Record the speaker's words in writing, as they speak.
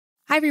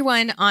Hi,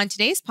 everyone. On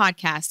today's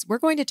podcast, we're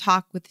going to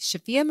talk with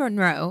Shafia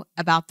Monroe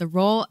about the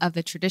role of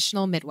the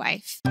traditional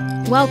midwife.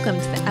 Welcome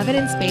to the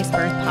Evidence-Based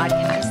Birth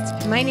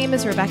Podcast. My name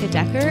is Rebecca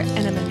Decker,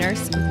 and I'm a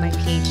nurse with my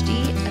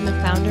PhD and the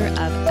founder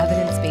of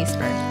Evidence-Based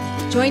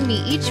Birth. Join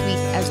me each week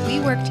as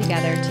we work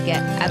together to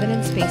get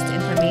evidence-based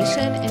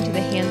information into the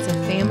hands of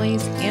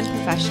families and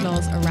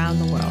professionals around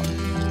the world.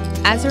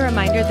 As a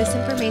reminder, this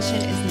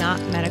information is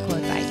not medical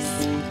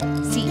advice.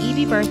 See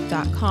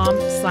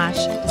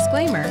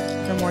evbirth.com/disclaimer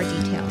for more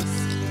details.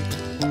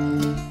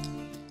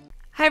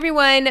 Hi,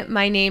 everyone.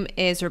 My name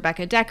is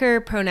Rebecca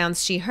Decker,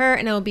 pronouns she, her,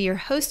 and I will be your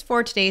host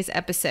for today's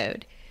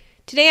episode.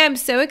 Today, I'm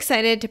so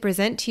excited to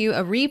present to you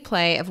a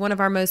replay of one of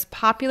our most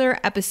popular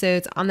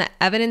episodes on the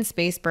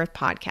Evidence-Based Birth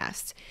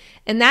Podcast.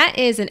 And that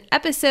is an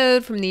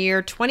episode from the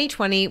year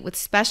 2020 with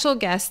special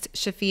guest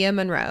Shafia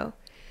Monroe.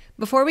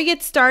 Before we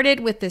get started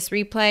with this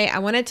replay, I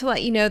wanted to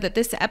let you know that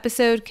this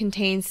episode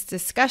contains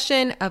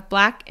discussion of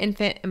Black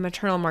infant and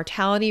maternal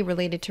mortality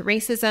related to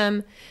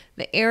racism,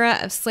 the era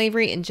of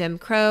slavery and Jim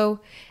Crow,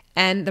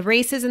 and the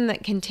racism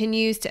that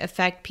continues to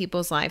affect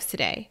people's lives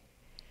today.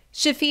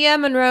 Shafia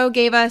Monroe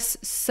gave us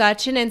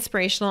such an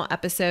inspirational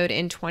episode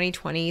in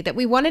 2020 that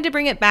we wanted to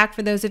bring it back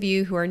for those of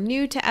you who are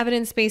new to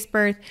evidence-based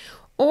birth,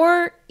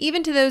 or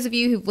even to those of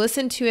you who've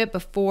listened to it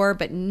before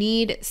but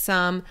need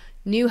some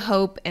new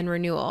hope and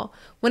renewal.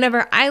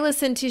 Whenever I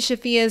listen to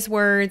Shafia's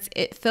words,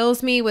 it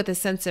fills me with a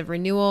sense of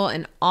renewal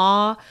and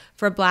awe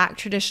for Black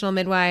traditional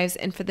midwives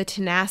and for the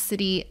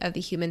tenacity of the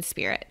human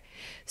spirit.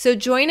 So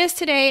join us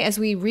today as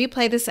we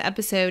replay this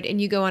episode and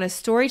you go on a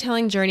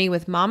storytelling journey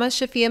with Mama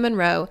Shafia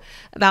Monroe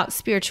about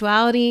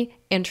spirituality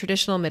and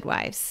traditional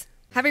midwives.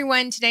 Hi,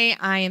 everyone. Today,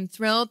 I am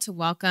thrilled to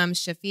welcome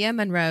Shafia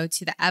Monroe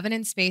to the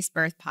Evidence-Based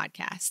Birth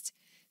Podcast.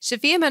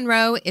 Shafia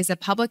Monroe is a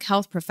public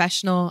health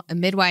professional, a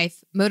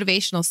midwife,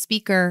 motivational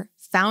speaker,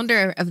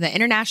 founder of the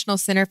International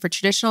Center for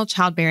Traditional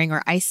Childbearing,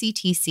 or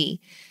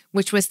ICTC,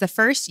 which was the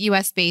first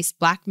U.S.-based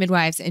Black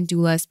midwives and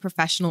doulas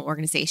professional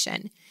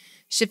organization.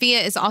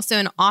 Shafia is also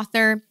an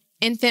author,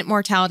 infant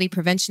mortality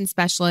prevention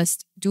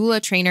specialist,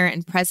 doula trainer,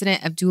 and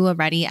president of Doula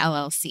Ready,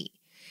 LLC.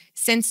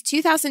 Since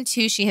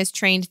 2002, she has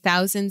trained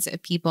thousands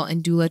of people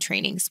in doula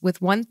trainings, with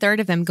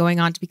 1/3 of them going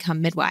on to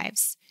become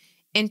midwives.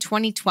 In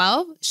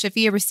 2012,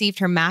 Shafia received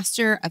her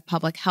Master of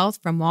Public Health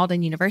from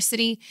Walden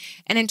University,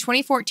 and in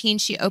 2014,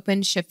 she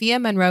opened Shafia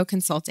Monroe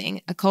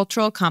Consulting, a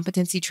cultural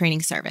competency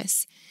training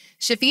service.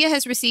 Shafia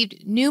has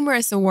received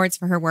numerous awards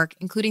for her work,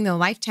 including the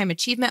Lifetime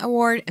Achievement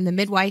Award and the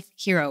Midwife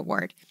Hero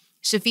Award.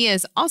 Shafia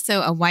is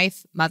also a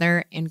wife,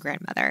 mother, and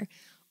grandmother.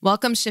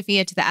 Welcome,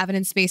 Shafia, to the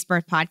Evidence-Based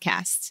Birth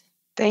Podcast.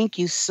 Thank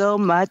you so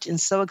much, and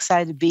so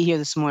excited to be here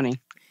this morning.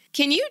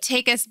 Can you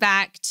take us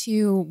back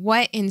to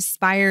what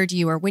inspired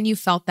you or when you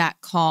felt that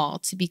call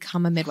to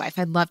become a midwife?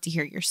 I'd love to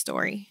hear your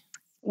story.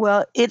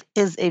 Well, it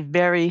is a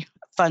very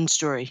fun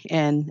story.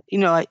 And,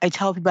 I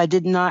tell people I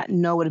did not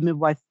know what a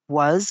midwife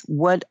was.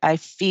 What I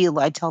feel,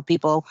 I tell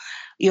people,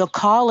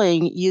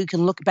 calling, you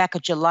can look back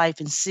at your life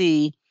and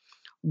see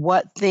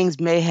what things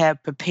may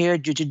have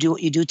prepared you to do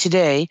what you do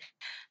today.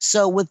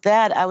 So with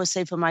that, I would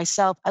say for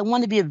myself, I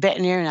wanted to be a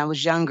veterinarian when I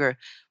was younger.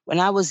 When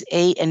I was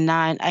 8 and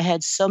 9, I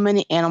had so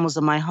many animals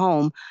in my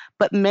home,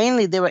 but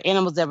mainly they were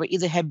animals that were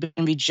either had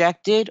been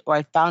rejected or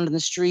I found in the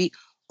street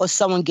or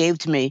someone gave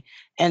to me.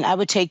 And I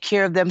would take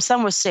care of them.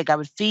 Some were sick. I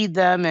would feed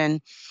them and,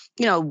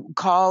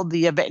 call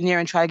the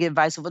veterinarian, try to get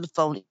advice over the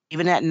phone,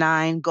 even at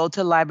 9, go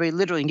to the library,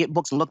 literally and get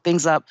books and look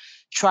things up,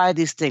 try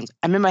these things.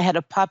 I remember I had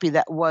a puppy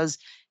that was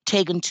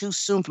taken too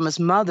soon from his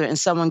mother and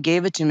someone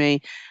gave it to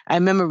me. I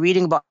remember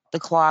reading about the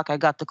clock. I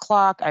got the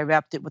clock. I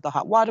wrapped it with a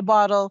hot water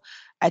bottle.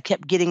 I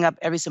kept getting up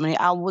every so many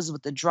hours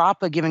with the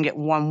dropper, giving it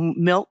warm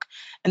milk,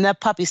 and that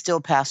puppy still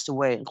passed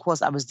away. Of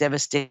course, I was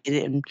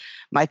devastated. And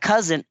my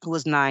cousin, who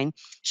was 9,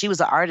 she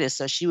was an artist,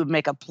 so she would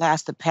make a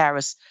plaster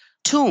Paris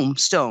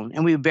tombstone,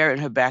 and we would bury it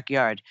in her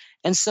backyard.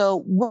 And so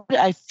what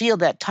I feel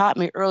that taught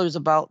me earlier is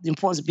about the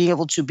importance of being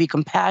able to be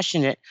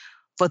compassionate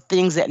for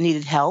things that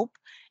needed help,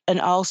 and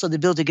also the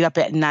ability to get up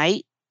at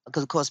night,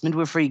 because of course,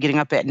 midwifery, getting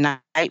up at night,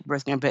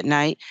 birthing up at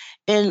night,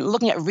 and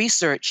looking at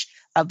research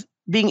of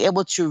being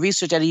able to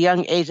research at a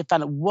young age to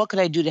find out what could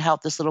I do to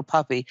help this little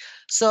puppy.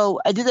 So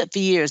I did that for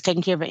years,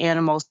 taking care of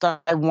animals.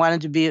 Thought I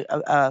wanted to be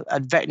a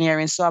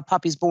veterinarian, saw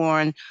puppies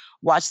born,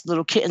 watched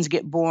little kittens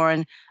get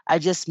born. I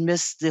just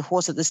missed the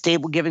horse at the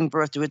stable giving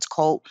birth to its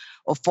colt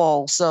or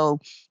foal. So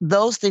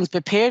those things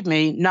prepared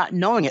me, not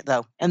knowing it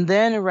though. And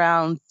then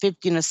around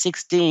 15 or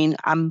 16,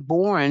 I'm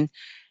born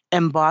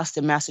in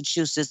Boston,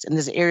 Massachusetts, in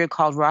this area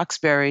called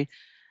Roxbury.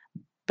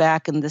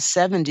 Back in the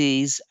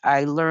 70s,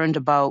 I learned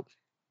about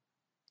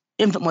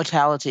infant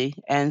mortality.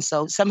 And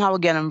so somehow,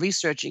 again, I'm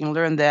researching and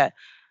learned that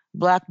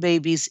Black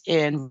babies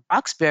in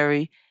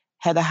Roxbury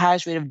had the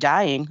highest rate of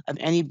dying of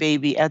any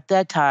baby at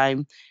that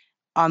time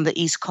on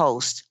the East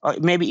Coast, or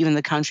maybe even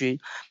the country.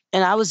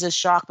 And I was just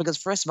shocked because,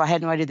 first of all, I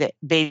had no idea that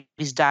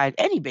babies died.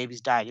 Any babies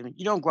died. I mean,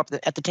 you don't grow up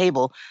at the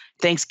table,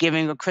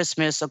 Thanksgiving or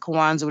Christmas or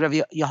Kwanzaa,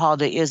 whatever your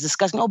holiday is,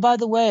 discussing, oh, by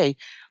the way,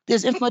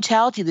 there's infant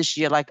mortality this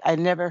year. Like, I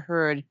never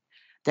heard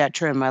that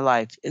term in my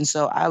life. And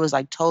so I was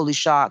like totally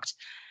shocked.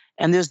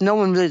 And there's no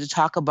one really to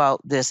talk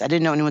about this. I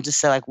didn't know anyone to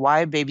say like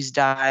why are babies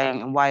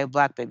dying and why are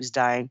Black babies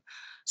dying.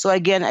 So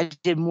again, I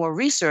did more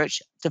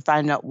research to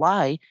find out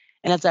why.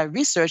 And as I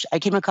researched, I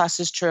came across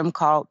this term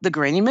called the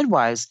granny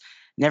midwives.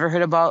 Never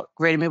heard about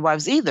granny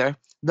midwives either,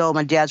 though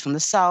my dad's from the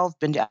South,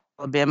 been to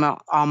Alabama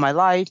all my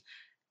life.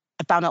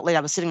 I found out later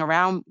I was sitting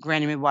around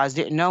granny midwives,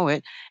 didn't know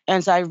it.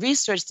 And so I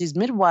researched these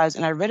midwives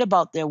and I read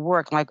about their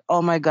work. I'm like,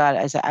 oh my God,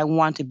 I said, I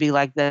want to be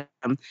like them.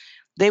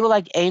 They were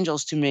like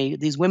angels to me.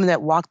 These women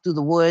that walked through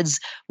the woods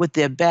with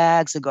their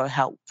bags to go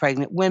help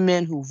pregnant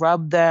women, who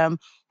rubbed them,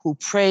 who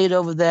prayed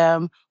over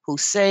them, who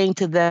sang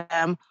to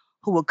them,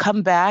 who would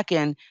come back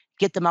and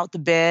get them out the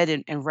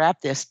bed and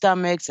wrap their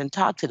stomachs and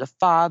talk to the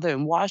father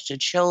and wash their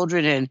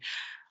children. And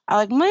I'm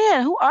like,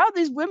 man, who are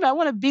these women? I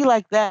want to be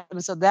like that.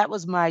 And so that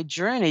was my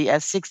journey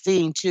at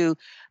 16 to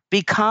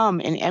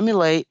become and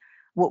emulate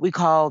what we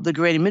call the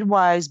granny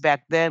midwives.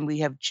 Back then, we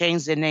have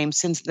changed their name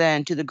since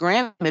then to the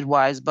grand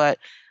midwives, but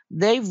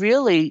they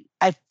really,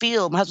 I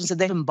feel, my husband said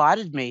they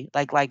embodied me,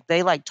 like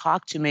they like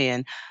talk to me.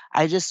 And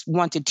I just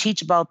want to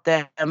teach about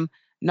them,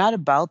 not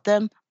about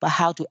them, but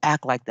how to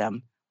act like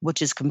them,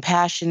 which is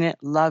compassionate,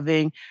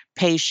 loving,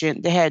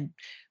 patient. They had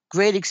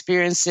great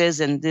experiences.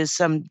 And there's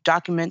some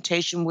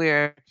documentation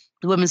where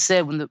the women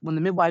said when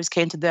the midwives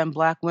came to them,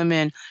 Black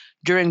women,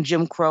 during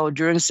Jim Crow,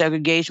 during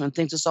segregation, when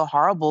things are so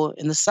horrible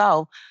in the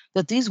South,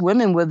 that these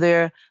women were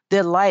their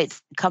light,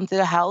 come to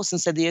the house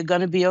and said that you're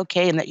going to be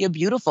okay and that you're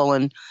beautiful.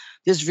 And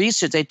this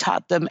research, they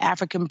taught them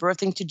African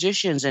birthing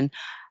traditions and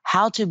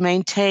how to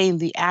maintain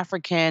the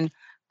African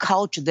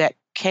culture that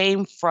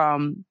came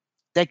on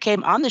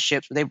the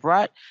ships. They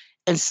brought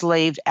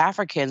enslaved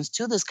Africans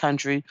to this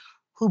country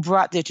who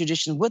brought their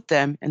traditions with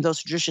them. And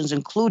those traditions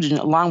included,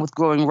 along with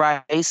growing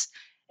rice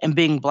and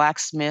being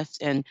blacksmiths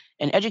and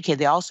educated,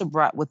 they also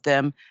brought with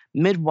them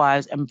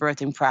midwives and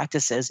birthing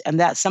practices. And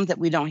that's something that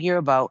we don't hear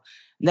about.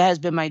 And that has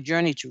been my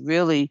journey to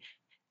really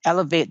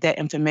elevate that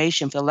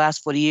information for the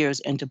last 40 years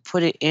and to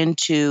put it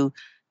into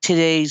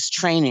today's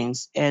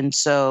trainings. And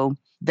so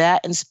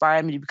that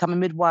inspired me to become a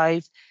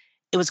midwife.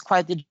 It was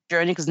quite the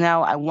journey because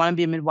now I want to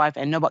be a midwife.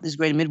 I know about these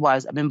great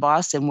midwives. I'm in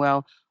Boston.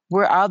 Well,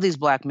 where are these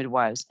Black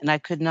midwives? And I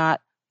could not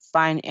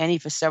find any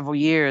for several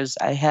years.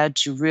 I had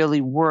to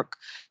really work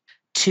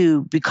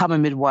to become a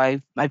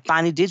midwife. I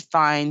finally did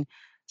find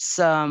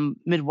some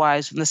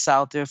midwives from the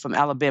South. They're from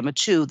Alabama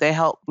too. They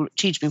helped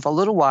teach me for a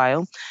little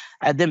while.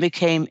 I then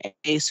became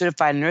a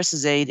certified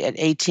nurse's aide at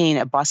 18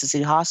 at Boston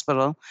City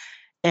Hospital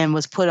and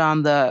was put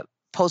on the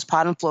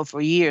postpartum floor for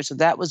a year. So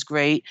that was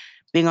great.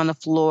 Being on the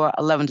floor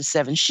 11 to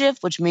 7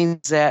 shift, which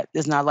means that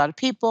there's not a lot of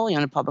people, in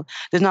the public,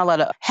 there's not a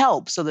lot of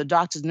help. So the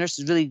doctors and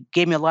nurses really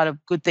gave me a lot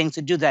of good things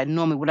to do that I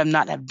normally would have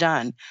not have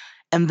done.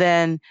 And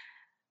then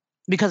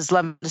because it's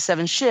 11 to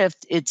 7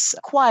 shift, it's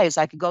quiet.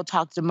 So I could go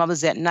talk to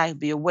mothers at night,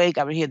 be awake.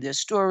 I would hear their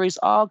stories,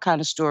 all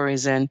kind of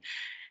stories. And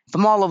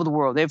from all over the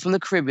world. They were from the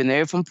Caribbean. They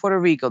were from Puerto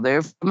Rico. They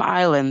were from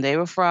Ireland. They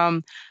were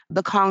from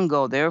the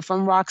Congo. They were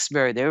from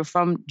Roxbury. They were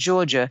from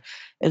Georgia.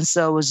 And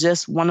so it was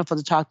just wonderful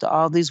to talk to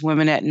all these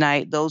women at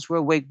night, those who were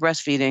awake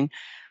breastfeeding.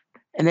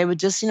 And they would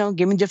just,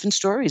 give me different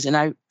stories. And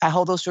I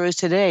hold those stories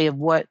today of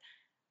what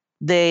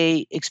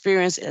they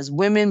experienced as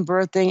women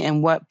birthing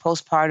and what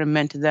postpartum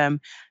meant to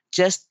them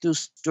just through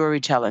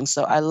storytelling.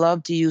 So I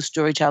love to use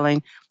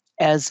storytelling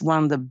as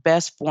one of the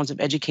best forms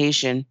of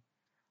education.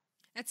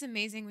 That's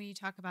amazing when you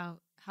talk about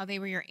how they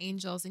were your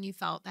angels and you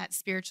felt that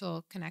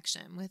spiritual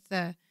connection with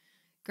the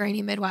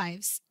granny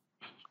midwives.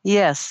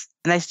 Yes,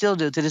 and I still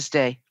do to this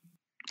day.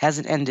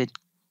 Hasn't ended.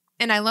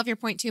 And I love your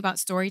point too about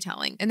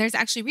storytelling. And there's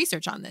actually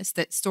research on this,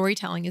 that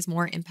storytelling is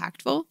more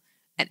impactful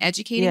at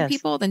educating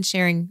people than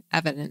sharing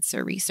evidence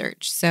or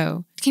research.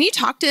 So can you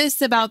talk to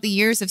us about the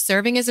years of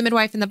serving as a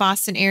midwife in the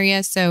Boston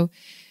area? So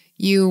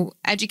you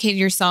educated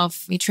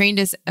yourself, you trained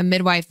as a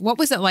midwife. What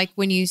was it like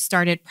when you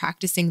started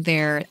practicing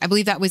there? I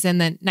believe that was in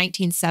the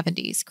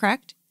 1970s,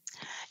 correct?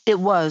 It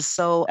was.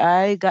 So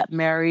I got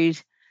married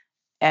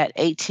at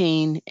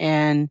 18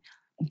 and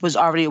was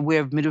already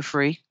aware of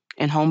midwifery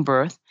and home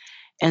birth.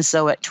 And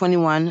so at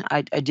 21,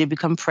 I did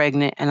become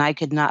pregnant and I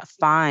could not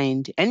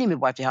find any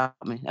midwife to help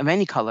me, of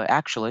any color,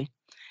 actually.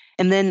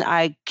 And then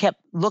I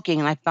kept looking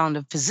and I found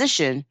a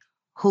physician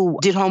who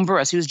did home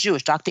births. He was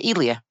Jewish, Dr.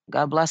 Elia.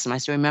 God bless him. I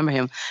still remember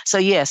him. So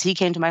yes, he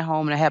came to my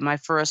home and I had my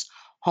first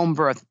home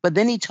birth. But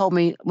then he told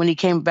me when he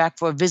came back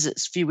for a visit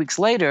a few weeks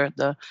later,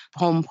 the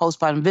home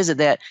postpartum visit,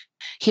 that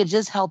he had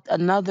just helped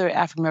another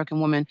African-American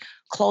woman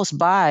close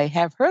by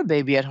have her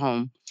baby at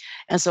home.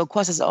 And so of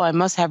course I said, oh, I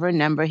must have her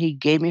number. He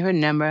gave me her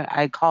number.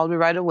 I called her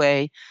right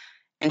away.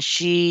 And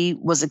she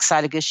was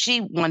excited because she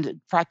wanted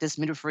to practice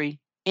midwifery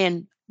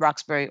in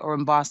Roxbury or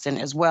in Boston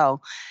as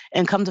well.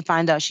 And come to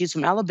find out, she's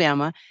from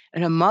Alabama,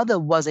 and her mother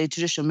was a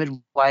traditional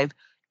midwife,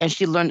 and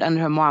she learned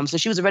under her mom. So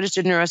she was a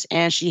registered nurse,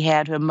 and she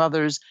had her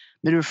mother's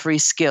midwifery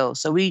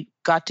skills. So we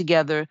got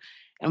together,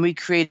 and we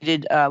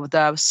created, with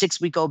our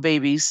 6-week-old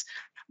babies,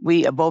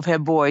 we both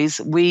had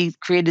boys, we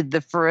created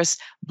the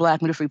first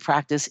Black midwifery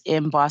practice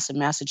in Boston,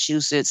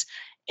 Massachusetts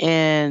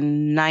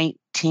in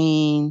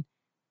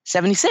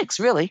 1976,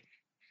 really.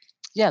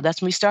 Yeah,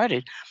 that's when we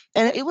started.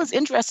 And it was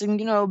interesting,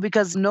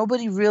 because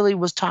nobody really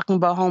was talking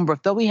about home birth.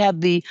 Though we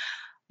had the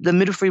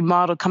midwifery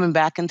model coming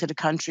back into the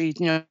country,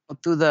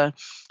 through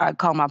I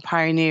call my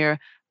pioneer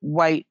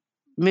white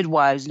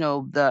midwives,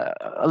 the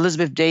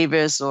Elizabeth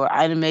Davis or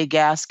Ida Mae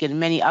Gaskin and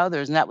many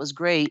others, and that was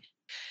great.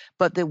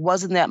 But there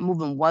wasn't that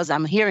movement.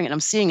 I'm hearing it, I'm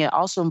seeing it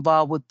also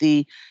involved with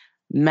the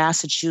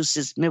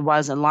Massachusetts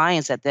Midwives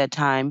Alliance at that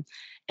time.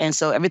 And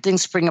so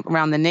everything's springing up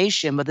around the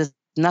nation, but there's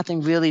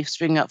nothing really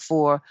springing up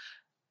for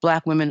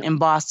Black women in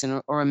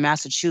Boston or in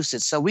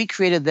Massachusetts. So we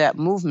created that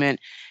movement.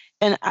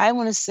 And I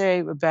want to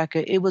say,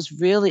 Rebecca, it was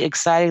really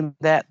exciting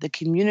that the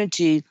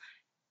community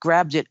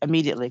grabbed it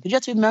immediately. Because you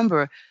have to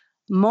remember,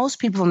 most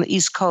people from the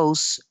East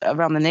Coast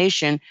around the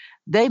nation,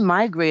 they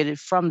migrated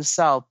from the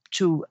South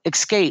to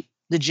escape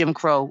the Jim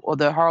Crow or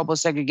the horrible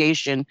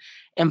segregation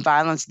and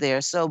violence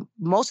there. So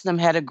most of them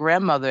had a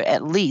grandmother,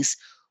 at least,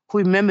 who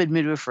remembered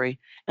midwifery.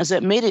 And so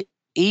it made it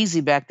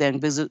easy back then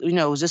because, it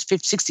was just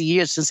 50, 60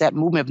 years since that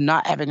movement of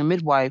not having a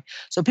midwife.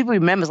 So people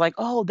remember, it's like,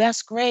 oh,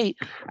 that's great.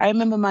 I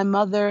remember my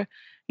mother,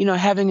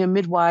 having a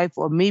midwife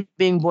or me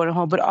being born at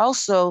home. But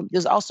also,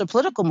 there's also a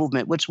political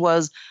movement, which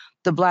was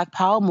the Black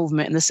Power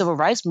movement and the Civil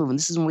Rights movement.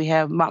 This is when we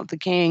have Martin Luther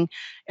King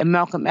and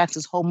Malcolm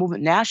X's whole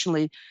movement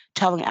nationally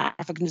telling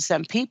African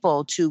descent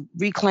people to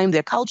reclaim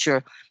their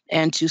culture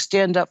and to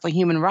stand up for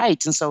human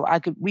rights. And so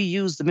we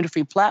use the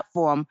midwifery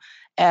platform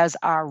as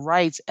our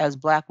rights as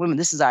Black women.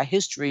 This is our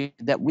history,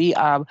 that we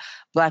are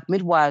Black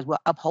midwives. We're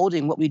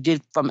upholding what we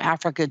did from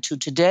Africa to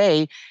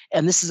today.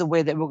 And this is a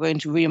way that we're going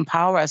to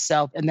re-empower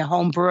ourselves. And the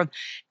home birth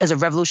is a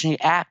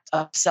revolutionary act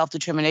of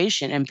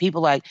self-determination. And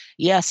people like,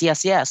 yes,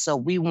 yes, yes. So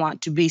we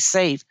want to be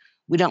safe.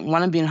 We don't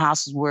want to be in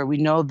houses where we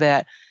know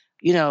that,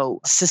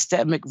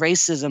 systemic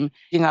racism,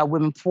 our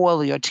women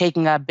poorly or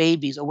taking our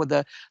babies, or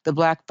where the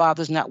Black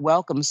father's not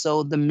welcome.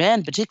 So the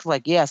men particularly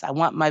like, yes, I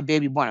want my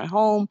baby born at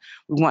home.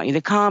 We want you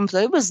to come. So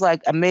it was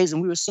like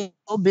amazing. We were so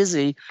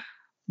busy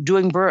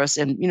doing births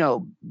and,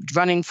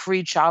 running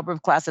free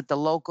childbirth class at the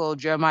local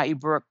Jeremiah E.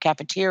 Burke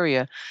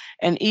cafeteria.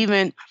 And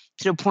even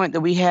to the point that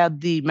we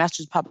had the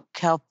Massachusetts Public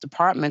Health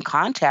Department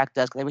contact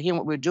us because they were hearing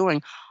what we were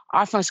doing,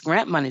 offer us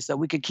grant money so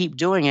we could keep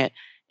doing it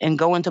and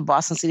go into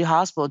Boston City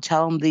Hospital,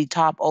 tell them the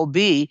top OB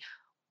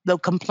the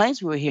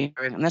complaints we were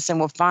hearing. And they're saying,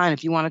 well, fine,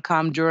 if you want to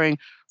come during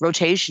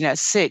rotation at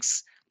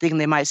 6, thinking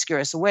they might scare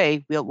us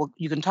away,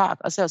 you can talk.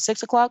 I said,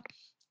 6 o'clock?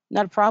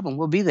 Not a problem.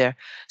 We'll be there.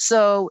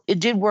 So it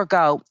did work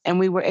out. And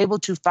we were able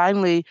to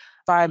finally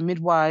find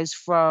midwives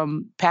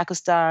from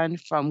Pakistan,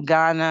 from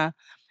Ghana,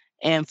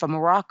 and from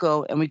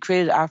Morocco. And we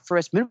created our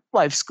first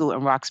midwife school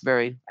in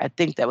Roxbury. I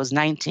think that was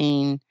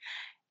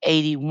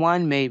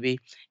 1981, maybe.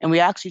 And we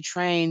actually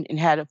trained and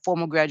had a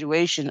formal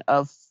graduation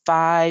of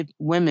 5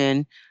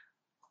 women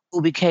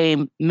who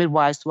became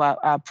midwives through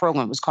our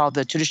program. It was called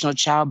the Traditional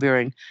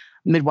Childbearing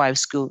Midwife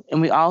School.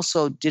 And we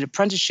also did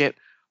apprenticeship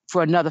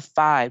for another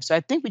 5. So I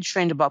think we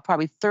trained about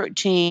probably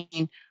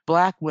 13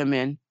 Black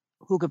women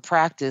who could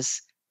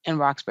practice in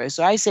Roxbury.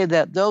 So I say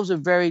that those are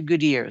very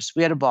good years.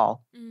 We had a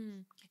ball.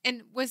 Mm.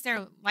 And was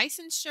there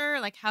licensure?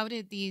 Like, how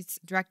did these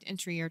direct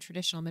entry or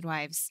traditional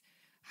midwives,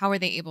 how were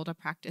they able to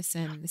practice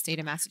in the state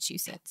of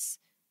Massachusetts?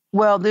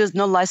 Well, there's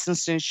no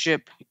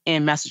licensureship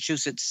in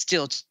Massachusetts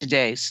still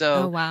today.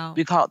 So wow.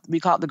 we call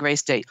it the gray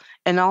state.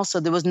 And also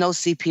there was no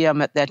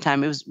CPM at that time.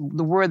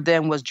 The word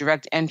then was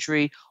direct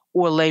entry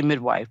or lay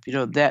midwife,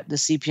 that the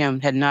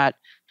CPM had not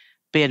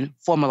been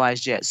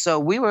formalized yet. So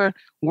we were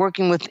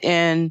working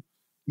within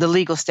the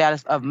legal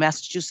status of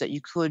Massachusetts.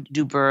 You could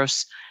do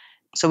births.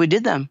 So we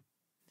did them.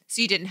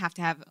 So you didn't have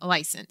to have a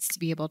license to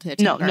be able to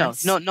attend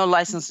births? No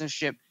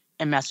licensureship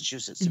in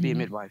Massachusetts to be a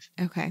midwife.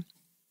 Okay.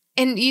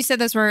 And you said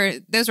those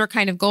were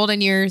kind of golden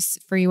years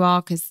for you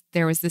all because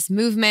there was this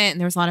movement and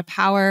there was a lot of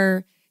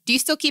power. Do you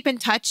still keep in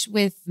touch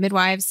with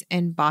midwives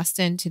in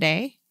Boston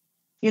today?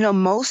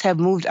 Most have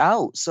moved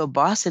out. So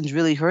Boston's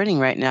really hurting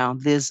right now.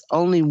 There's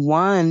only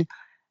one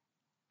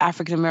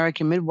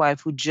African-American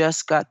midwife who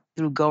just got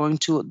through going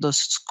to the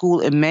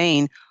school in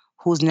Maine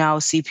who's now a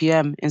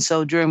CPM. And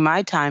so during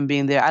my time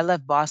being there, I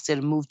left Boston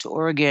and moved to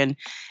Oregon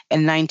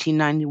in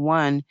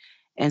 1991.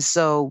 And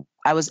so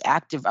I was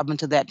active up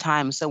until that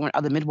time. So were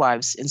other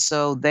midwives. And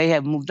so they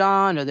have moved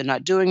on or they're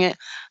not doing it.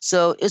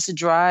 So it's a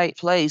dry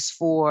place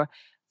for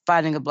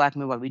finding a Black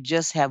midwife. We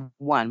just have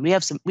one. We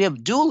have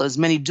doulas,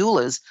 many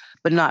doulas,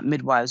 but not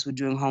midwives who are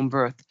doing home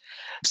birth.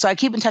 So I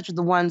keep in touch with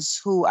the ones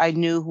who I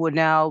knew who are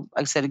now,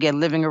 like I said, again,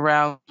 living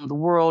around the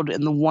world.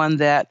 And the one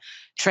that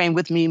trained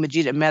with me,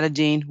 Majida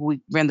Medadine, who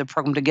we ran the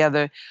program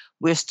together.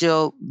 We're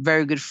still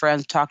very good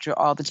friends, talk to her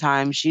all the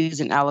time. She's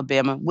in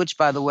Alabama, which,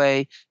 by the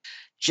way,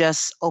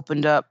 just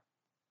opened up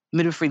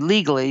midwifery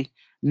legally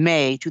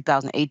May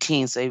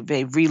 2018. So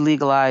they've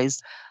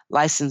re-legalized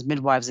licensed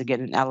midwives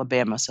again in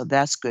Alabama. So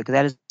that's good because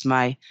that is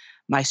my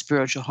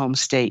spiritual home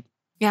state.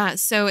 Yeah.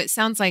 So it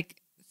sounds like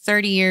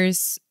 30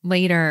 years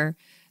later,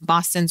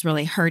 Boston's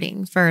really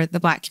hurting for the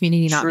Black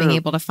community not being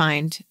able to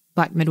find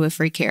Black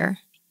midwifery care.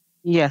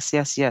 Yes,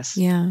 yes, yes.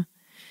 Yeah.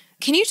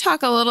 Can you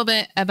talk a little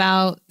bit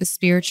about the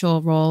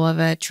spiritual role of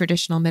a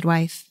traditional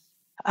midwife?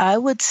 I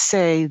would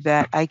say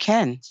that I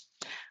can.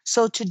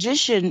 So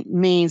tradition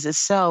means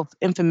itself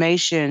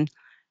information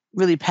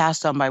really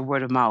passed on by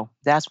word of mouth.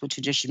 That's what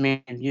tradition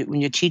means.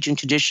 When you're teaching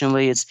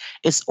traditionally, it's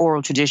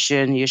oral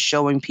tradition. You're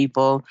showing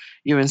people,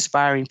 you're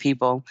inspiring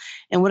people.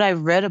 And what I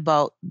read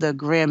about the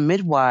grand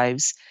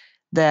midwives,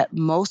 that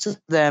most of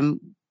them,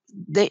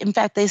 in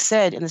fact, they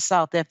said in the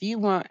South that if you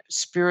weren't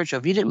spiritual,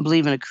 if you didn't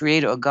believe in a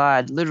creator or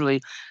God,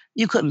 literally,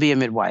 you couldn't be a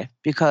midwife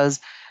because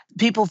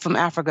people from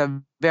Africa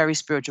are very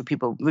spiritual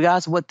people.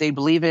 Regardless of what they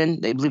believe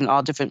in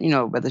all different,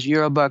 whether it's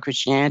Yoruba,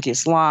 Christianity,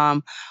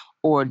 Islam,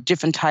 or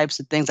different types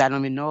of things I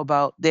don't even know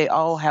about. They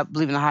all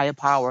believe in a higher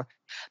power.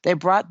 They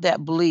brought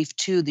that belief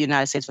to the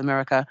United States of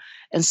America.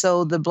 And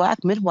so the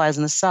Black midwives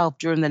in the South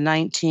during the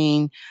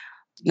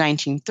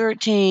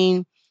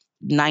 1913,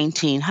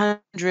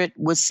 1900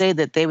 would say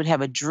that they would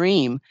have a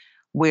dream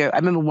where I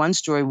remember one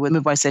story where the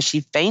midwife said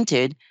she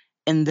fainted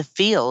in the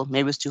field.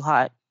 Maybe it was too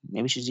hot.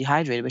 Maybe she was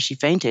dehydrated, but she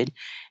fainted.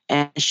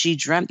 And she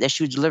dreamt that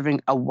she was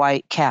delivering a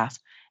white calf.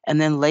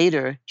 And then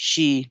later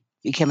she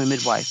became a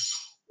midwife.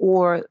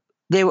 Or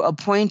they were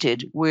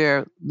appointed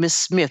where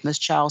Miss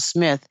Charles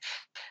Smith,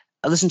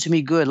 Listen to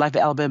Me Good, Life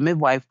of Alabama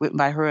Midwife, written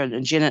by her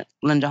and Janet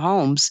Linda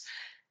Holmes,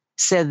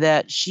 said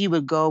that she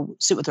would go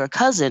sit with her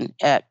cousin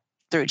at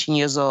 13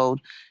 years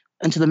old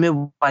until the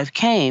midwife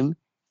came.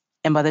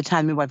 And by the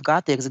time the midwife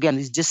got there, because again,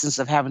 these distances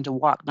of having to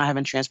walk, not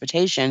having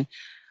transportation,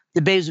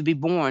 the babies would be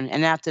born.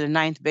 And after the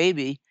ninth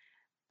baby,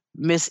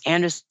 Miss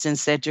Anderson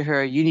said to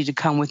her, "You need to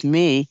come with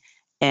me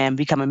and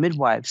become a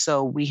midwife."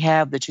 So we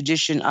have the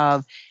tradition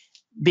of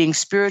being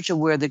spiritual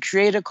where the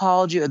creator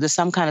called you or there's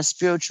some kind of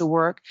spiritual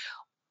work,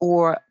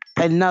 or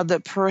another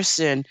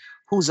person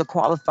who's a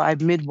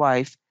qualified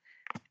midwife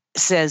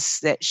says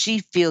that she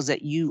feels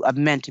that you are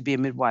meant to be a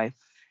midwife.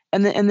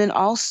 And then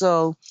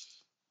also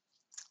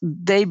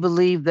they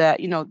believe that,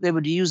 they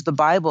would use the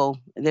Bible.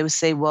 They would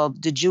say, well,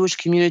 the Jewish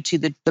community,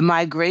 the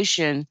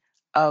migration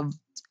of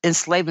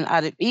enslavement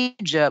out of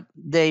Egypt,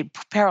 they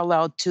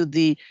paralleled to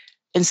the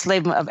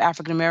enslavement of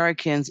African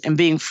Americans and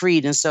being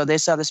freed. And so they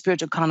saw the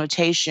spiritual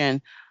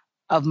connotation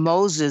of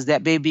Moses,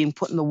 that baby being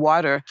put in the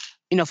water,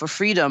 for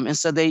freedom. And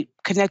so they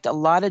connect a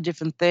lot of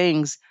different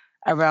things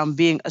around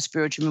being a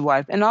spiritual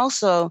midwife. And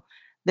also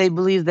they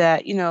believe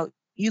that,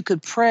 you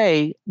could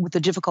pray with a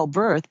difficult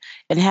birth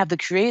and have the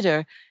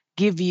creator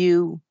give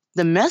you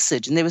the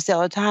message. And they would say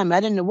all the time, I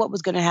didn't know what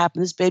was going to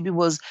happen. This baby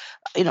was,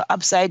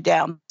 upside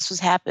down. This was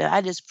happening.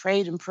 I just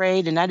prayed and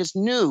prayed, and I just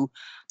knew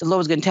the Lord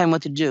was going to tell me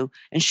what to do.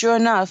 And sure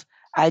enough,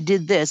 I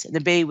did this, and the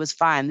baby was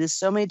fine. There's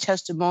so many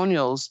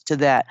testimonials to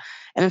that.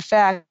 And in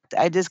fact,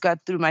 I just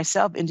got through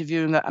myself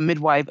interviewing a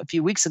midwife a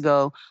few weeks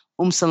ago,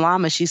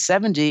 Salama. She's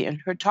 70,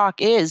 and her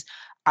talk is,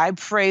 I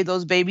pray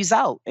those babies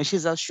out. And she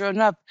said, sure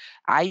enough,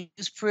 I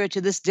use prayer to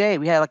this day.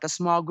 We had like a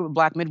small group of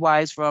Black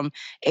midwives from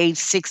age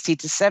 60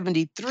 to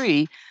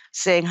 73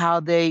 saying how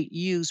they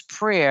use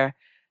prayer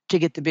to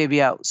get the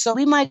baby out. So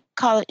we might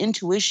call it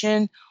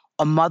intuition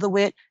or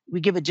motherwit. We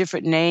give it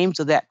different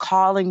names or that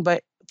calling,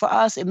 but for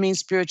us, it means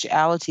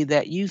spirituality,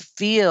 that you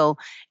feel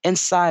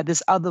inside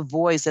this other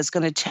voice that's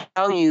going to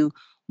tell you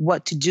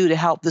what to do to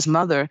help this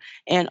mother.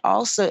 And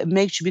also it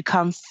makes you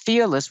become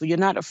fearless, where you're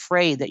not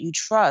afraid, that you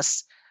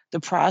trust the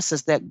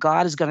process, that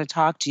God is going to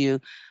talk to you.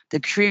 The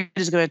Creator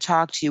is going to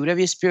talk to you. Whatever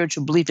your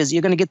spiritual belief is,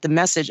 you're going to get the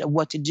message of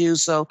what to do.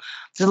 So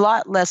there's a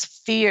lot less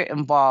fear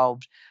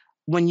involved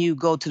when you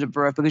go to the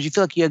birth, because you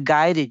feel like you're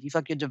guided. You feel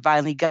like you're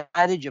divinely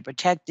guided. You're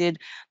protected,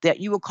 that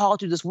you were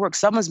called to this work.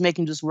 Someone's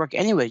making this work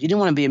anyway. You didn't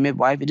want to be a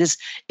midwife.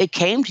 It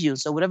came to you.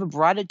 So whatever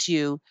brought it to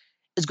you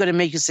is going to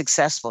make you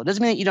successful. It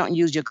doesn't mean that you don't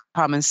use your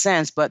common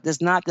sense, but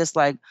there's not this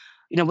like,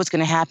 what's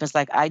going to happen. It's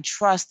like, I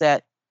trust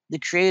that the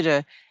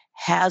Creator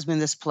has me in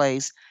this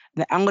place,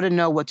 that I'm going to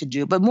know what to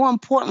do. But more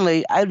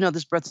importantly, I know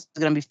this birth is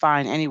going to be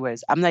fine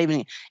anyways. I'm not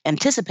even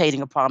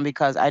anticipating a problem,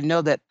 because I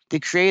know that the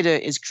Creator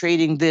is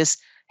creating this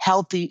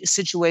healthy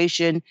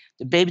situation.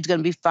 The baby's going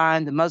to be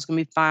fine. The mother's going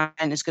to be fine.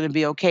 It's going to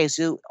be okay.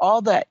 So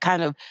all that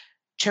kind of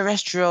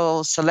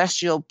terrestrial,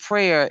 celestial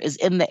prayer is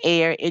in the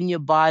air, in your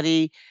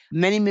body.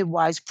 Many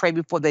midwives pray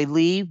before they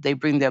leave. They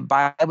bring their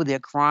Bible, their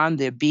Quran,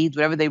 their beads,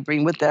 whatever they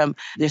bring with them,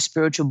 their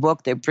spiritual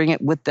book. They bring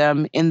it with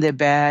them in their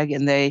bag,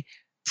 and they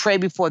pray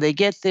before they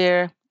get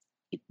there.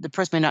 The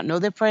person may not know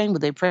they're praying,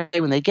 but they pray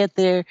when they get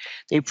there.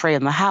 They pray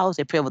in the house.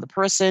 They pray over the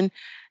person.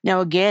 Now,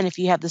 again, if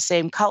you have the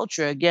same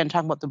culture, again,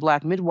 talking about the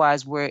Black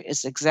midwives, where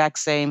it's the exact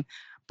same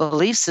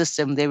belief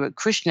system, they were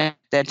Christian at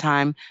that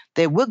time,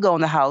 they would go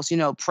in the house,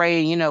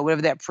 praying,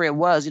 whatever that prayer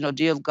was,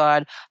 dear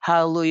God,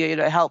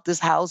 hallelujah, help this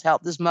house,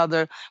 help this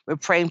mother. We're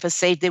praying for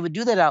safety. They would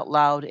do that out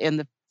loud, and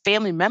the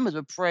family members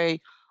would pray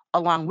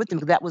along with them,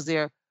 because that was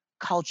their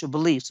cultural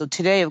belief. So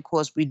today, of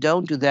course, we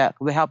don't do that.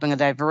 We're helping a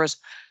diverse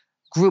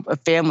group of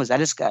families. I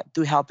just got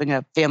through helping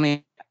a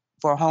family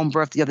for a home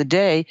birth the other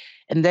day,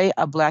 and they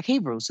are Black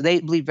Hebrews. So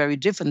they believe very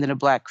different than a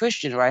Black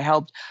Christian. Or I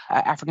helped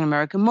an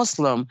African-American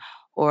Muslim,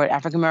 or an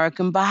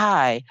African-American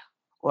Baha'i,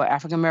 or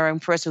African American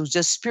person who's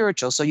just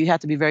spiritual. So you have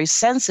to be very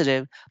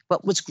sensitive.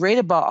 But what's great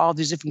about all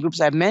these different groups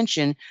I've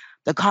mentioned,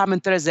 the common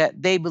thread is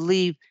that they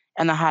believe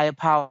in a higher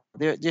power.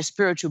 They're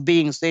spiritual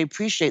beings. They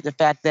appreciate the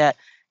fact that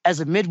as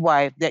a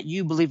midwife, that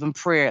you believe in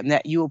prayer and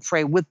that you will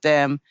pray with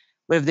them,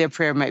 whatever their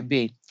prayer might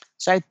be.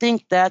 So I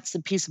think that's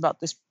the piece about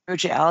the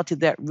spirituality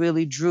that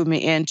really drew me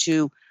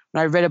into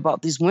when I read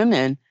about these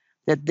women,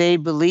 that they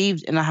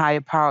believed in a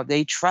higher power.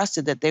 They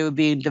trusted that they were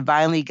being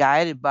divinely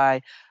guided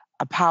by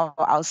a power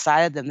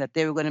outside of them, that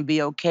they were going to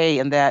be okay,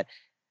 and that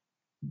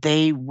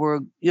they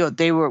were,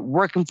 they were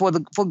working for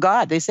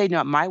God. They say,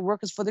 no, my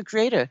work is for the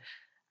Creator.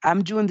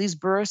 I'm doing these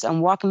births.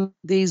 I'm walking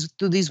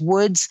through these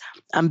woods.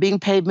 I'm being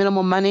paid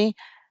minimal money,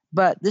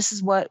 but this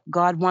is what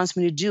God wants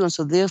me to do, and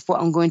so therefore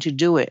I'm going to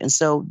do it. And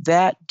so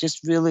that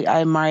just really,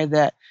 I admire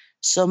that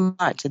so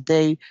much, that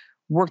they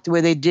worked the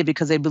way they did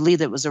because they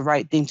believed it was the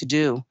right thing to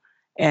do,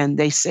 and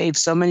they saved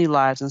so many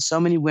lives, and so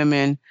many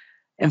women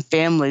and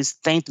families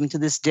thank them to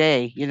this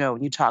day.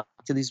 When you talk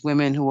to these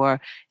women who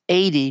are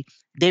 80,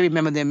 they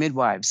remember their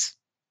midwives,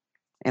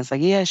 and it's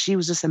like, yeah, she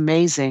was just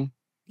amazing.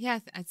 Yeah,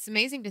 it's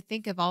amazing to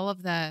think of all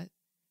of the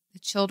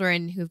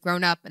children who've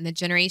grown up and the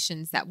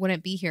generations that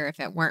wouldn't be here if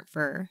it weren't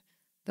for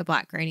the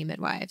Black granny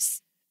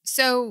midwives.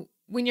 So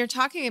when you're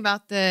talking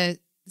about the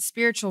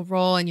spiritual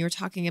role and you're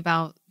talking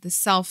about the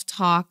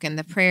self-talk and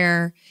the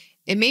prayer,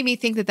 it made me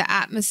think that the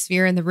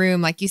atmosphere in the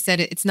room, like you said,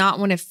 it's not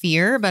one of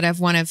fear, but of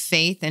one of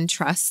faith and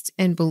trust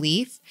and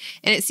belief.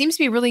 And it seems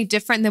to be really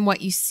different than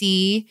what you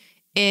see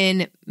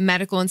in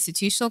medical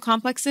institutional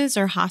complexes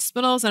or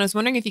hospitals. And I was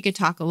wondering if you could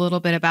talk a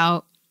little bit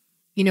about,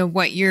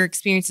 what your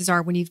experiences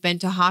are when you've been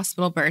to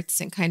hospital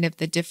births and kind of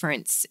the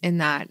difference in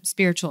that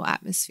spiritual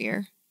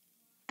atmosphere.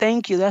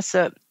 Thank you. That's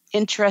an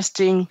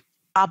interesting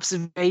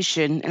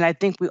observation, and I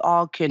think we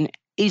all can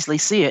easily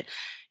see it.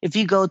 If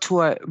you go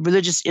to a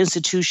religious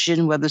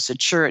institution, whether it's a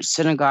church,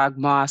 synagogue,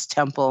 mosque,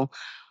 temple,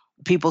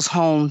 people's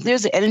homes,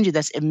 there's an energy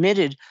that's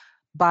emitted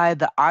by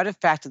the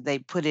artifact that they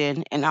put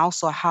in and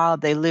also how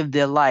they live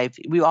their life.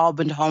 We've all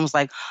been to homes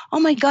like, oh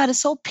my God,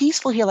 it's so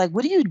peaceful here. Like,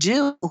 what do you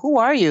do? Who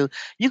are you?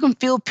 You can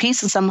feel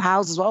peace in some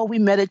houses. Oh, we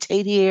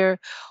meditate here,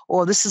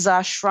 or this is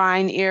our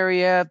shrine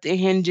area if they're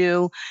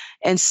Hindu.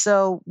 And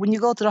so when you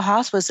go to the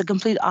hospital, it's a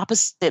complete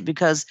opposite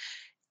because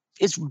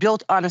it's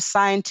built on a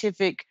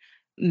scientific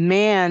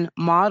man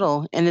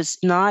model, and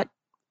it's not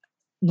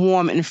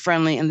warm and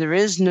friendly, and there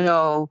is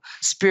no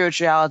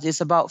spirituality. It's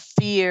about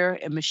fear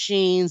and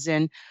machines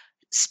and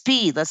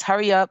speed. Let's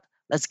hurry up.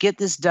 Let's get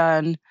this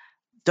done.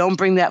 Don't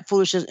bring that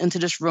foolishness into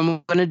this room.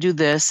 We're going to do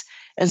this.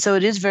 And so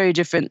it is very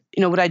different.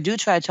 What I do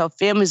try to tell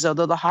families, though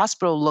the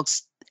hospital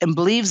looks and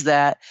believes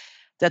that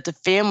the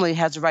family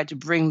has the right to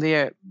bring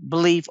their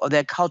belief or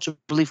their cultural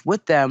belief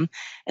with them.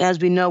 And as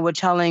we know, we're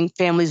telling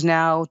families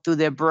now through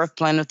their birth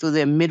planner, through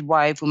their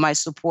midwife who might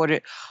support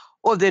it,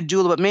 or their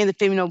doula, but mainly the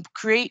family,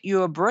 create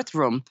your birth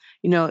room.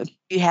 If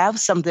you have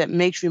something that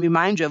makes you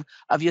remind you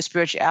of your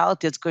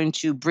spirituality, it's going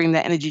to bring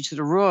that energy to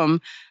the room,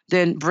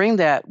 then bring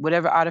that,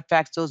 whatever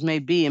artifacts those may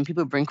be. And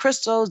people bring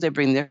crystals, they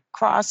bring their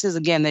crosses,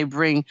 again, they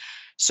bring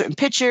certain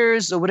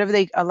pictures or whatever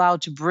they allow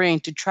to bring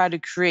to try to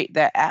create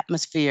that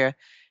atmosphere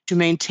to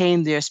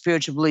maintain their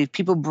spiritual belief.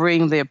 People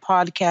bring their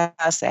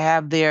podcasts to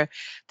have their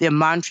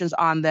mantras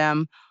on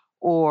them,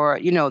 or,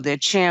 their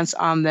chants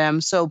on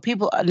them. So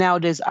people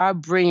nowadays are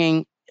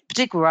bringing,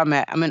 particularly where I'm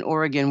at, I'm in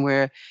Oregon,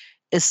 where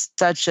it's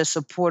such a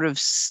supportive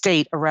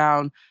state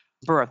around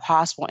birth,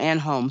 hospital and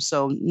home.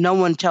 So no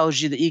one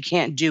tells you that you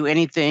can't do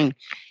anything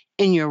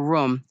in your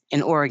room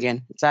in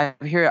Oregon. So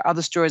I hear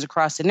other stories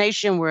across the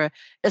nation where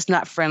it's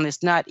not friendly,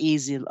 it's not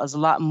easy, there's a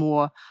lot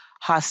more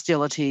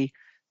hostility.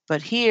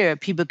 But here,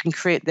 people can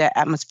create that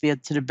atmosphere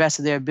to the best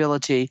of their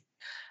ability.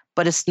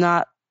 But it's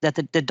not that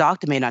the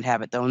doctor may not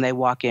have it, though, when they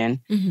walk in.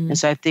 Mm-hmm. And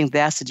so I think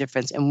that's the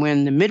difference. And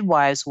when the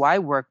midwives who I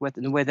work with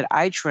and the way that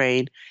I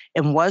trained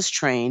and was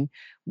trained,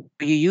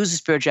 you use the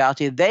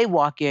spirituality,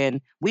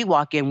 we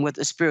walk in with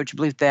a spiritual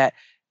belief that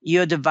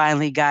you're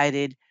divinely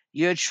guided,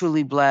 you're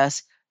truly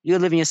blessed, you're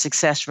living your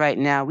success right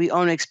now. We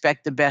only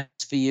expect the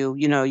best for you.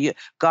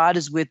 God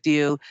is with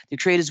you, the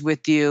Creator's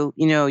with you,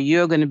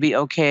 you're going to be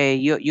okay.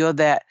 You're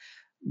that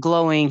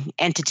glowing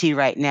entity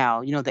right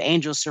now. The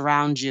angels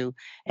surround you.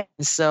 And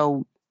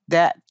so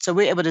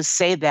we're able to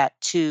say that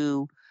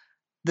to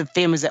the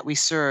families that we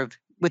serve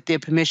with their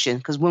permission.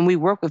 Because when we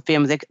work with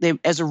families, they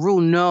as a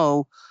rule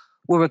know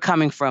where we're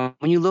coming from.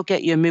 When you look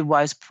at your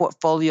midwife's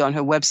portfolio on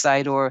her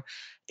website or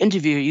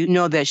interview, you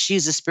know that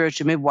she's a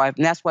spiritual midwife,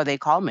 and that's why they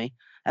call me.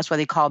 That's why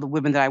they call the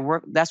women that I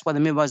work. That's why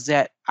the midwives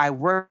that I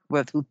work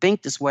with who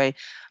think this way.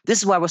 This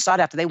is why we're sought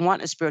after. They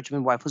want a spiritual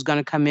midwife who's going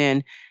to come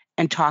in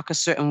and talk a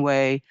certain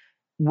way,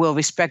 will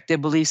respect their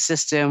belief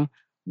system,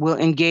 will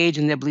engage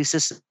in their belief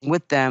system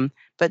with them,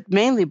 but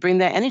mainly bring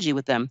that energy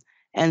with them.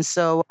 And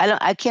so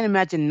I can't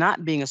imagine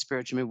not being a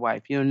spiritual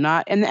midwife, and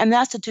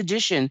that's the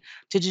tradition.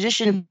 The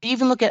tradition,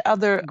 even look at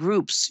other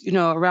groups,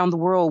 around the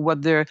world,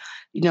 whether,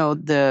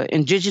 the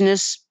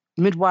indigenous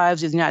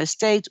midwives of the United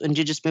States,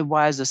 indigenous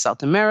midwives of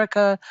South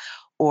America,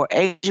 or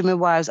Asian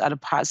midwives out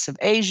of parts of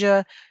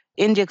Asia.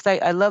 India, 'cause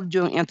I love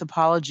doing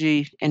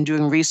anthropology and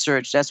doing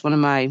research. That's one of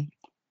my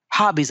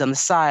hobbies on the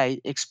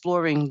side,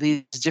 exploring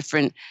these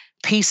different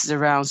pieces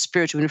around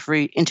spiritual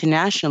midwifery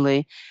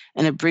internationally.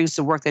 And it brings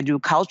the work that I do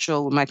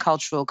cultural, with my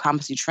cultural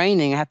competency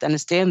training. I have to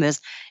understand this.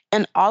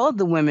 And all of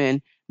the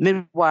women,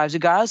 midwives,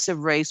 regardless of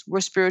race,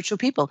 were spiritual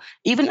people.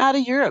 Even out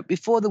of Europe,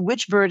 before the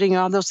witch birding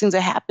and all those things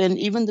that happened,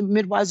 even the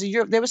midwives of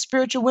Europe, they were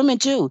spiritual women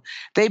too.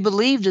 They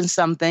believed in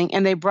something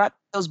and they brought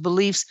those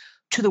beliefs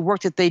to the work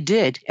that they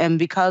did. And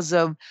because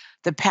of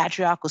the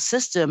patriarchal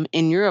system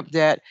in Europe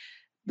that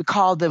we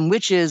called them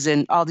witches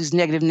and all these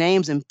negative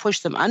names and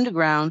pushed them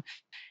underground,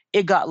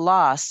 it got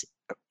lost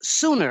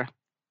sooner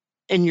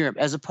in Europe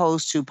as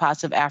opposed to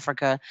parts of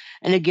Africa.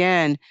 And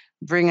again,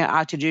 bringing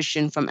our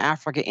tradition from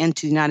Africa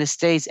into the United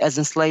States as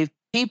enslaved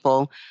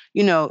people,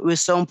 it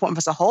was so important for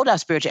us to hold our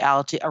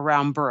spirituality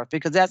around birth,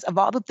 because that's of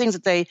all the things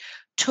that they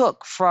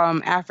took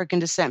from African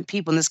descent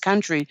people in this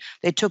country.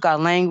 They took our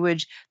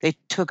language, they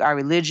took our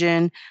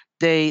religion,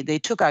 they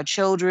took our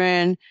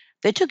children,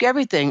 they took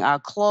everything, our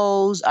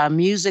clothes, our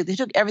music, they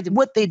took everything.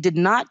 What they did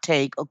not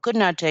take or could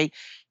not take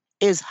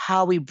is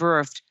how we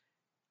birthed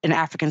an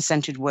African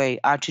centered way,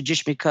 our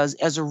tradition, because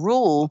as a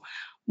rule,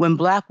 when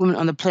Black women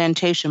on the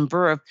plantation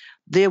birthed,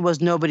 there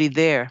was nobody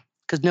there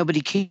because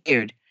nobody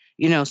cared.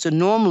 So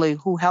normally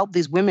who helped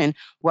these women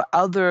were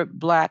other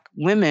Black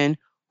women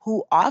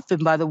who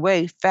often, by the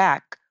way,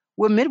 fact,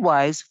 were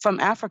midwives from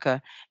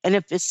Africa. And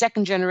if it's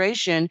second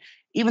generation,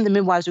 even the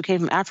midwives who came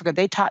from Africa,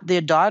 they taught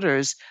their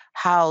daughters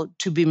how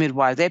to be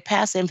midwives. They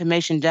passed the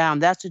information down.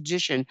 That's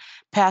tradition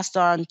passed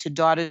on to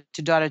daughter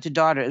to daughter to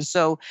daughter. And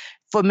so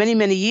for many,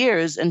 many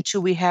years,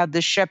 until we had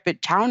the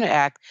Shepard-Towner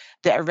Act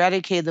that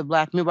eradicated the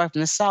Black midwife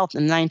in the South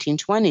in the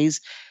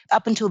 1920s,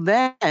 up until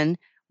then,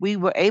 we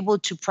were able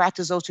to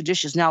practice those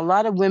traditions. Now, a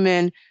lot of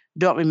women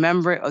don't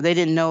remember it or they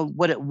didn't know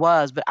what it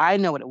was, but I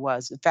know what it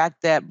was. The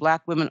fact that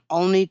Black women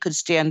only could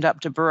stand up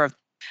to birth.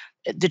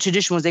 The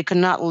tradition was they could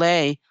not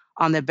lay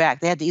on their back.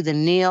 They had to either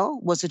kneel,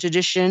 was the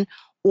tradition,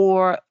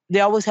 or they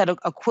always had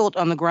a quilt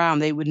on the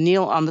ground. They would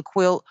kneel on the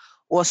quilt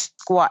or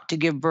squat to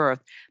give birth.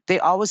 They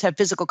always had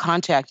physical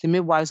contact. The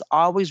midwives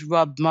always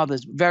rubbed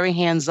mothers, very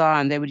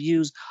hands-on. They would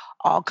use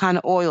all kind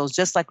of oils,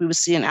 just like we would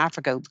see in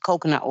Africa,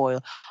 coconut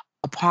oil,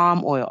 a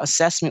palm oil, a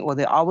sesame oil.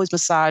 They always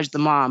massaged the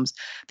moms.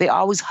 They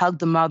always hugged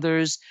the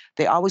mothers.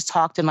 They always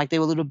talked to them like they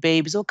were little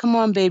babies. Oh, come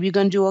on, baby, you're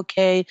going to do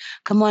okay.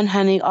 Come on,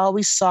 honey.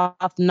 Always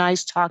soft,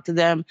 nice, talk to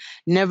them.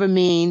 Never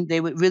mean. They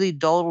would really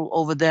dole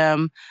over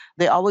them.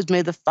 They always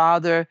made the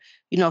father,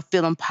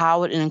 feel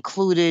empowered and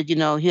included.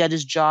 He had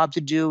his job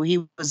to do.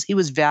 He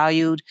was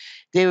valued.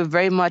 They were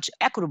very much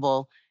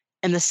equitable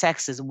in the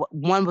sexes.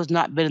 One was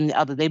not better than the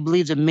other. They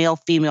believed in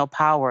male-female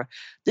power.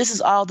 This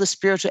is all the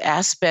spiritual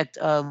aspect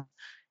of,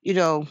 you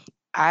know,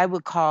 I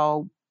would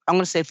call, I'm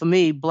going to say for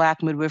me,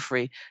 Black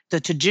midwifery, the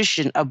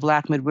tradition of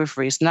Black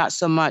midwifery. It's not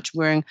so much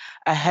wearing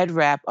a head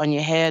wrap on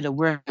your head or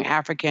wearing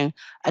African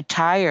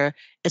attire.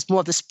 It's more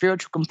of the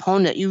spiritual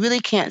component. You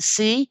really can't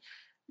see.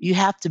 You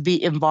have to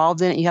be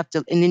involved in it.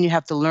 And then you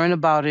have to learn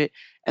about it.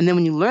 And then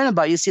when you learn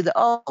about it, you see that,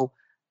 oh,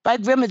 my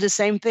grandma did the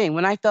same thing.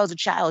 When I felt as a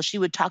child, she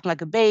would talk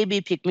like a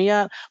baby, pick me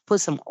up, put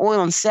some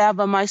oil and salve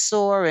on my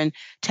sore and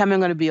tell me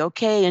I'm going to be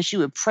okay. And she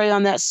would pray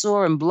on that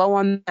sore and blow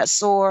on that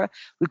sore.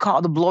 We call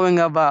it the blowing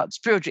of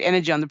spiritual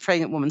energy on the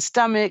pregnant woman's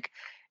stomach.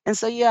 And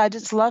so, yeah, I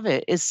just love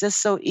it. It's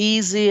just so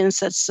easy and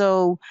it's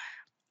so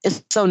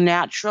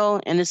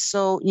natural and it's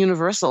so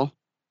universal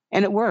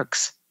and it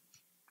works.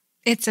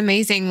 It's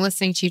amazing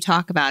listening to you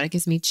talk about it. It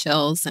gives me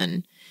chills,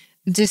 and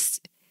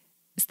just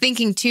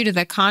thinking too to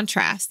the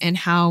contrast and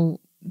how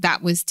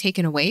that was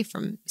taken away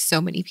from so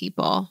many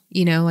people,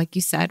 like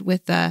you said,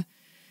 with the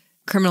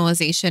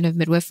criminalization of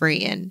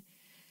midwifery. And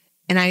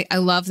I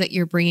love that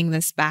you're bringing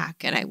this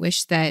back. And I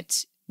wish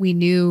that we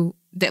knew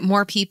that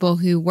more people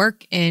who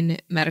work in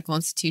medical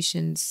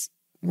institutions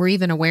were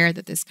even aware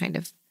that this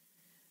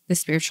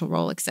spiritual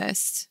role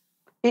exists.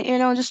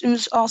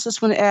 Just also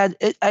just want to add,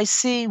 I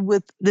see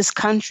with this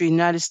country,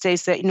 United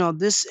States, that,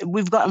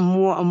 we've gotten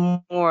more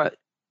and more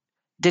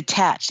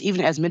detached,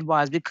 even as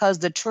midwives, because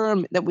the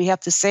term that we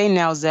have to say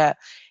now is that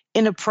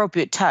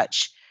inappropriate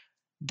touch.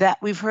 That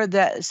we've heard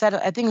that,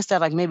 I think it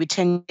started like maybe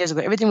 10 years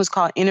ago. Everything was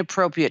called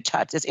inappropriate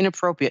touch. That's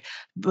inappropriate.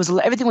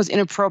 Everything was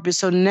inappropriate.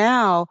 So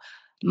now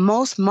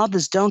most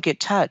mothers don't get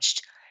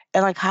touched.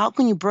 And like, how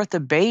can you birth a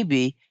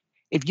baby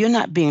if you're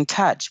not being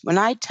touched? When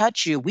I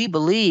touch you, we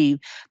believe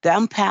that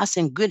I'm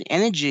passing good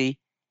energy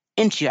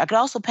into you. I could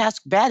also pass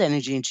bad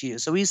energy into you.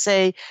 So we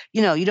say,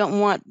 you don't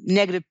want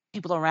negative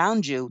people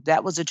around you.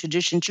 That was a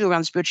tradition too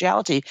around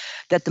spirituality,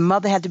 that the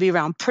mother had to be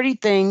around pretty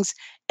things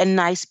and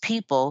nice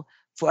people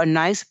for a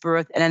nice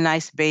birth and a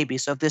nice baby.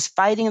 So if there's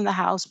fighting in the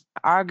house,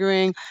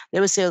 arguing,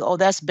 they would say, oh,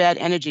 that's bad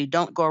energy.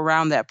 Don't go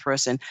around that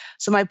person.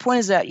 So my point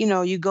is that,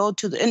 you go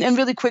to and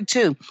really quick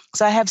too.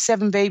 So I have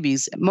 7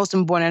 babies, most of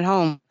them born at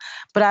home,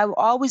 but I will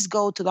always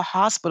go to the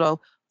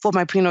hospital for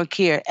my prenatal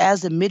care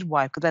as a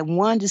midwife because I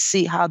wanted to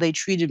see how they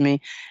treated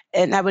me.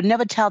 And I would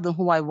never tell them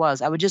who I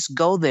was. I would just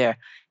go there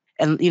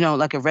and,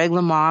 like a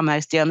regular mom,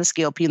 I stay on the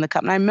scale, pee in the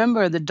cup. And I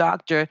remember the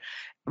doctor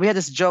We had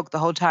this joke the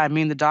whole time,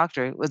 me and the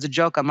doctor. It was a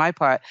joke on my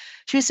part.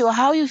 She said, well,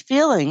 how are you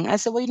feeling? I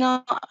said,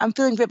 well, I'm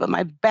feeling great, but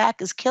my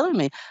back is killing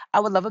me. I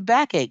would love a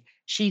backache.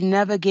 She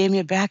never gave me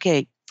a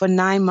backache for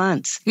 9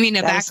 months. You mean a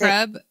I would back say,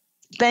 rub?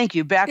 thank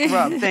you, back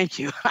rub. Thank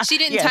you. She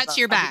didn't Yes, touch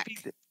your I'll repeat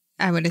back, it.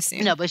 I would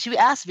assume. No, but she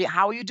asked me,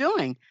 how are you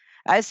doing?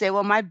 I say,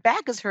 well, my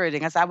back is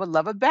hurting. I said, I would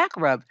love a back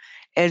rub.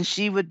 And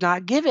she would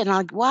not give it. And I'm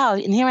like, wow.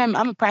 And here I'm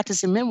a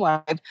practicing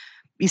midwife.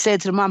 You say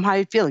to the mom, how are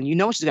you feeling? You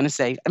know what she's going to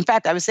say. In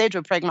fact, I would say to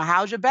her pregnant,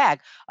 how's your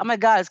back? Oh my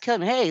God, it's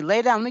killing me. Hey,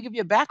 lay down. Let me give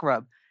you a back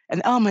rub.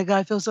 And oh my God,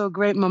 I feel so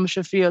great, Mama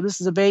Shafia.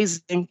 This is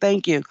amazing.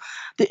 Thank you.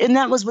 And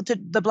that was what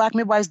the Black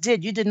midwives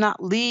did. You did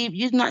not leave.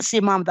 You did not see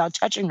a mom without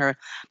touching her.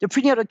 The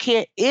prenatal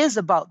care is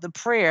about the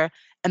prayer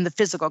and the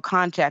physical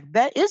contact.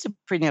 That is a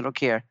prenatal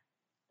care.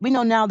 We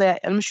know now that,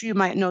 and I'm sure you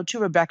might know too,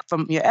 Rebecca,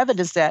 from your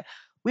evidence that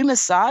we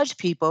massage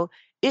people,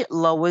 it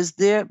lowers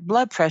their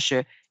blood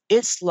pressure.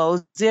 It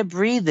slows their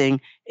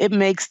breathing. It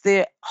makes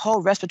their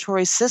whole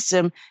respiratory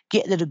system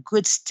get in a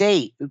good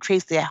state. It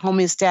creates their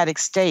homeostatic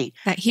state.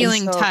 That And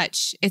healing so,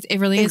 touch, it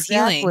really is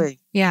healing. exactly,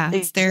 Yeah,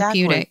 it's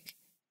exactly. therapeutic.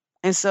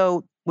 And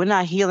so we're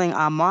not healing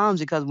our moms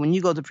because when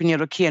you go to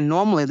prenatal care,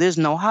 normally there's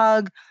no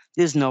hug,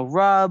 there's no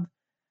rub,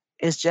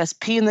 it's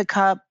just pee in the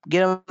cup,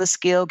 get on the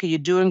scale. Okay, you're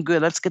doing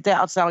good. Let's get that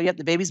outside. Yep,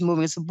 the baby's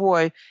moving. It's a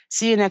boy.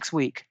 See you next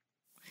week.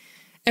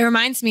 It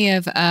reminds me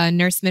of a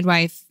nurse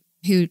midwife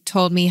who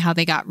told me how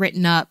they got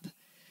written up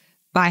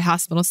by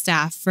hospital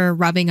staff for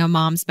rubbing a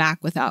mom's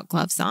back without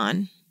gloves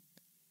on.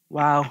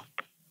 Wow.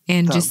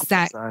 And Without just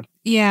that, gloves on.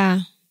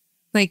 yeah,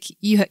 like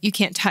you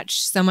can't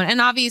touch someone.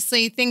 And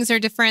obviously things are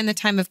different in the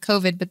time of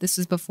COVID, but this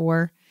was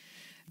before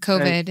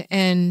COVID. Right.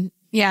 And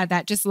yeah,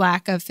 that just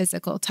lack of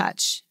physical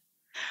touch.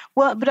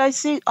 Well, but I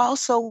see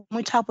also when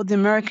we talk about the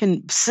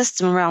American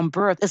system around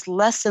birth, it's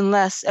less and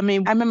less. I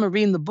mean, I remember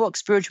reading the book,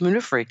 Spiritual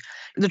Midwifery.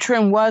 The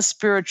term was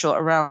spiritual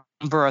around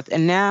birth.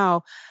 And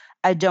now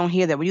I don't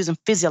hear that. We're using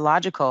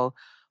physiological,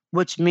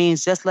 which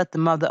means just let the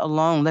mother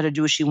alone, let her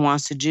do what she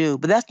wants to do.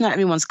 But that's not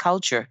everyone's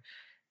culture.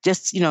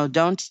 Just,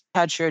 don't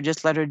touch her,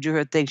 just let her do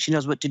her thing. She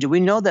knows what to do. We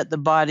know that the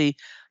body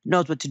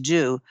knows what to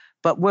do,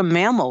 but we're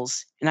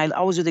mammals. And I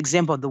always use the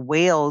example of the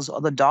whales or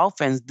the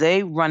dolphins.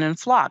 They run in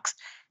flocks.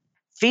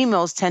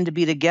 Females tend to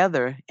be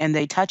together and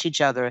they touch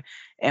each other.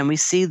 And we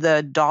see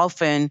the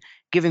dolphin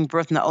giving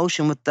birth in the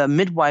ocean with the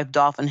midwife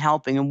dolphin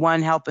helping and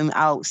one helping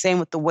out. Same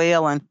with the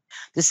whale and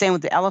the same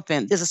with the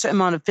elephant. There's a certain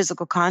amount of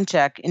physical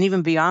contact. And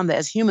even beyond that,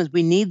 as humans,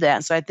 we need that.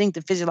 And so I think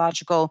the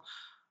physiological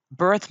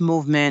birth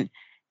movement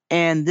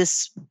and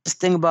this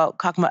thing about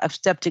talking about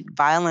obstetric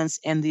violence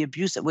and the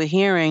abuse that we're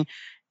hearing,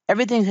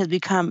 everything has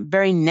become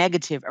very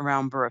negative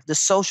around birth. The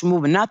social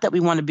movement, not that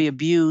we want to be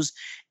abused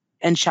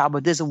in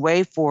childbirth, there's a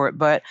way for it,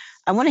 but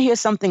I want to hear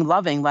something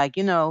loving, like,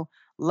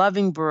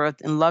 loving birth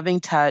and loving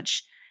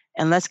touch.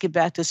 And let's get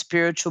back to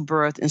spiritual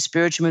birth and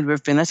spiritual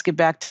midwifery. And let's get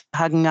back to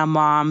hugging our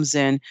moms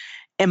and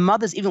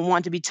mothers even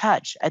want to be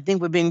touched. I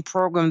think we're being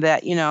programmed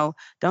that,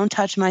 don't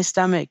touch my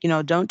stomach,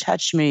 don't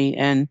touch me.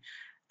 And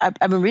I've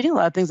been reading a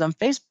lot of things on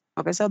Facebook.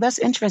 So that's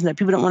interesting that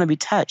people don't want to be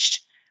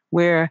touched,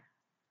 where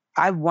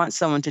I want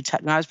someone to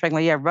touch. When I was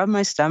pregnant, yeah, rub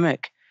my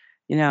stomach.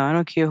 I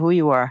don't care who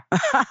you are.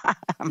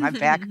 My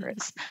back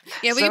hurts.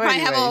 Yeah, we So could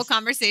probably have a whole anyways.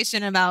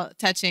 conversation about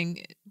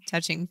touching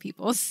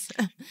people's.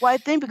 Well, I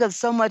think because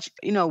so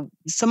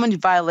many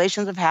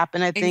violations have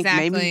happened. I think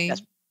maybe Exactly.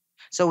 that's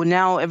so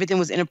now everything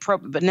was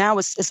inappropriate. But now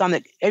it's on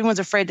that everyone's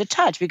afraid to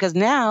touch because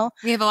now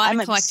We have a lot I of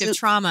might be collective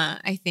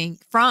trauma, I think,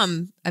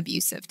 from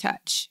abusive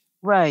touch.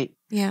 right.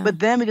 Yeah. But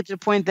then we get to the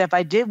point that if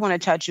I did want to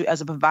touch you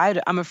as a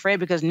provider, I'm afraid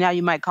because now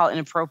you might call it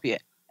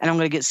inappropriate and I'm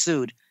going to get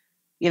sued.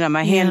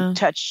 My hand Yeah.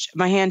 touched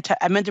my hand.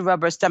 I meant to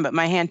rub her stomach.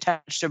 My hand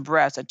touched her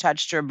breast. I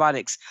touched her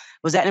buttocks.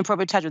 Was that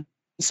inappropriate touch?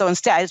 So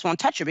instead, I just won't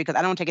touch her because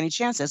I don't take any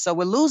chances. So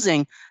we're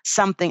losing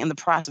something in the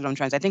process of what I'm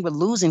trying to say. I think we're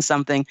losing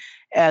something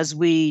as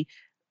we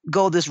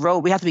go this road.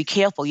 We have to be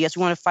careful. Yes,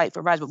 we want to fight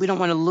for rights, but we don't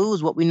want to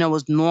lose what we know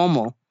is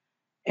normal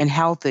and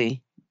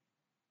healthy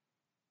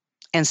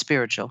and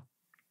spiritual.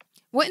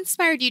 What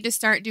inspired you to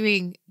start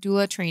doing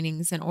doula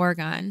trainings in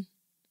Oregon?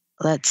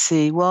 Let's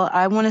see. Well,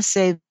 I want to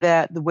say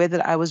that the way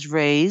that I was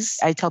raised,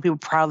 I tell people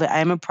proudly, I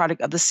am a product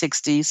of the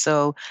 60s.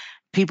 So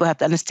people have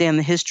to understand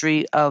the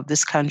history of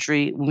this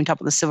country when we talk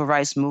about the civil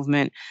rights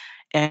movement,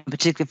 and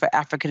particularly for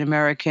African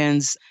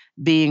Americans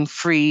being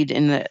freed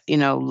in the,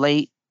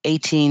 late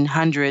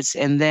 1800s,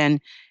 and then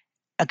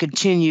a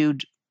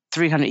continued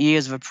 300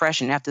 years of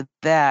oppression after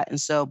that. And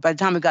so by the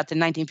time we got to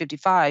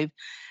 1955,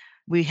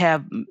 we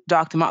have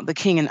Dr. Martin Luther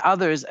King and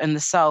others in the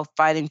South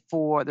fighting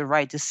for the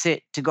right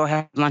to go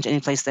have lunch any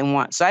place they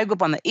want. So I grew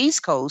up on the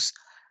East Coast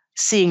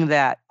seeing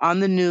that on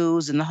the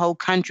news, and the whole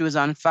country was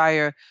on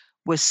fire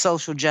with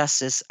social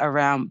justice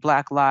around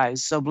Black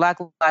lives. So Black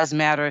Lives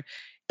Matter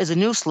is a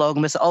new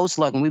slogan, but it's an old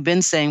slogan. We've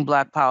been saying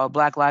Black Power,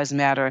 Black Lives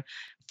Matter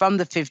from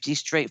the 50s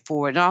straight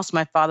forward. And also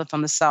my father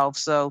from the South.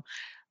 So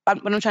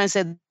what I'm trying to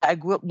say, I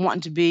grew up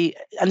wanting to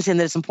understand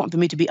that it's important for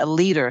me to be a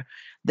leader,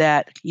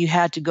 that you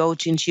had to go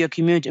into your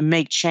community and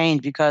make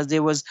change because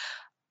there was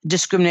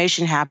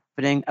discrimination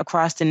happening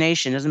across the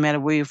nation. Doesn't matter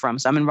where you're from.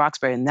 So I'm in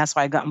Roxbury, and that's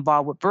why I got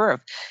involved with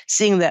birth,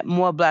 seeing that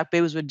more Black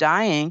babies were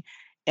dying.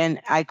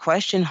 And I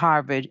questioned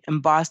Harvard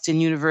and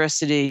Boston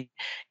University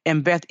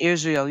and Beth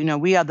Israel.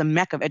 We are the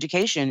mecca of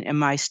education in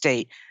my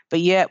state, but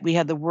yet we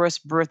had the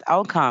worst birth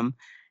outcome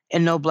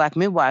and no Black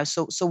midwives.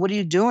 So what are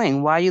you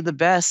doing? Why are you the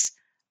best?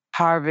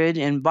 Harvard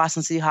and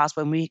Boston City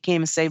Hospital, and we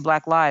came and saved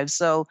Black lives.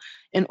 So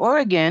in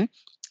Oregon,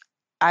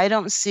 I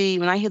don't see,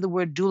 when I hear the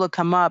word doula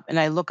come up and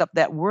I look up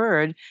that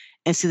word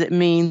and see that it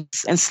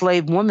means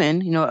enslaved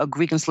woman, a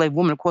Greek enslaved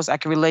woman. Of course, I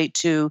can relate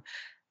to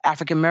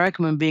African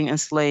American women being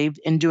enslaved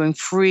and doing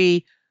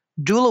free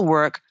doula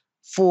work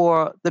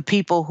for the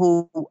people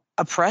who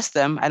oppress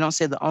them. I don't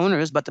say the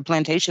owners, but the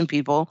plantation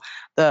people,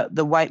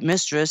 the white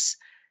mistress.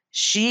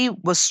 She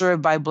was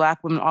served by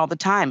Black women all the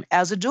time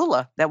as a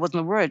doula. That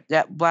wasn't the word.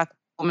 That Black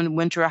woman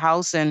went to her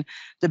house, and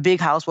the big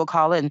house, we'll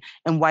call it,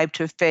 and wiped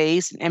her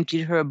face and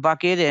emptied her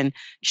bucket and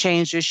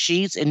changed her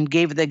sheets and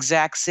gave her the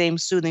exact same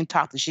soothing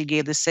talk that she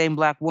gave the same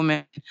Black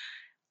woman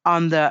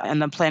on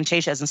the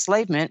plantation as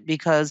enslavement,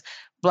 because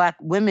Black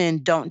women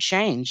don't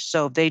change.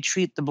 So if they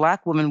treat the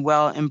Black woman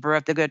well in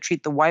birth, they're going to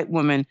treat the white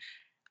woman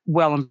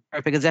well in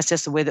birth, because that's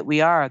just the way that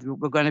we are.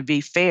 We're going to be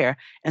fair.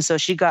 And so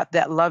she got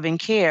that loving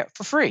care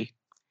for free.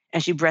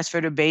 And she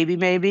breastfed her baby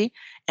maybe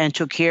and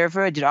took care of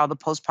her, did all the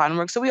postpartum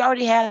work. So we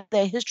already had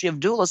that history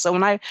of doula. So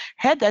when I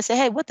had that, I said,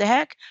 hey, what the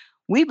heck?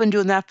 We've been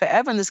doing that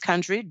forever in this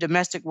country,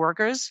 domestic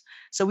workers.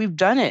 So we've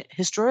done it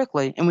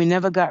historically, and we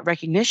never got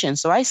recognition.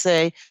 So I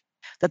say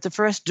that the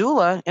first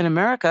doula in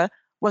America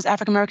was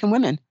African American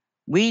women.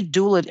 We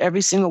doulaed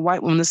every single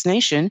white woman in this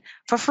nation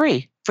for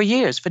free for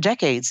years, for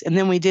decades. And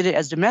then we did it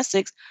as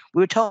domestics.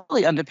 We were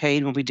totally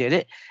underpaid when we did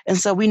it. And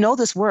so we know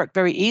this work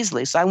very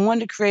easily. So I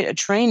wanted to create a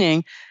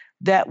training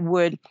that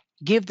would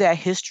give that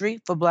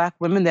history for Black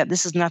women, that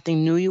this is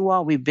nothing new, you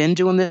all. We've been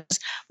doing this.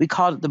 We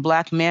called it the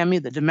Black mammy,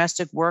 the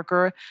domestic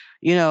worker,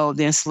 the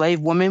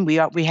enslaved woman. We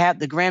had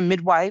the grand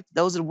midwife.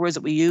 Those are the words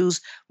that we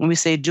use when we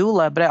say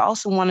doula. But I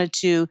also wanted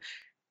to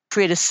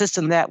create a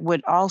system that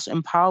would also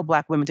empower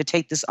Black women to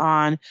take this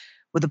on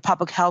with a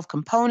public health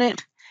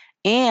component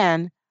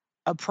and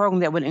a program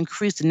that would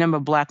increase the number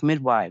of Black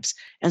midwives.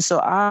 And so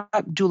our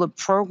doula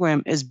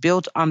program is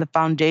built on the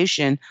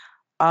foundation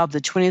of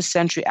the 20th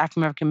century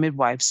African American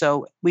midwife.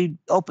 So we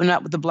open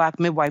up with the Black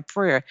midwife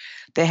prayer.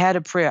 They had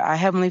a prayer: Our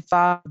Heavenly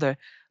Father,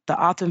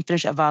 the author and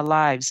finisher of our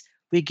lives,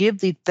 we give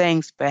thee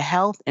thanks for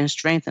health and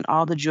strength and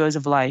all the joys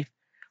of life.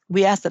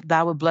 We ask that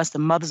thou would bless the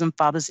mothers and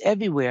fathers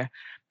everywhere,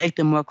 make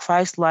them more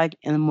Christ-like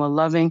and more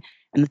loving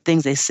in the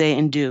things they say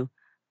and do.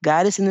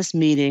 Guide us in this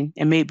meeting,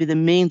 and may it be the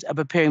means of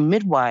preparing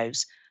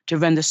midwives to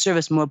render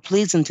service more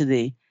pleasing to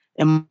thee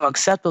and more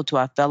acceptable to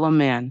our fellow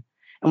man.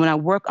 And when our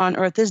work on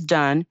earth is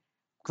done,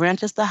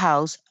 grant us the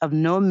house of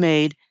no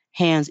made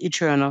hands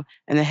eternal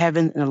in the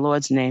heaven, in the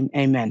Lord's name.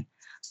 Amen.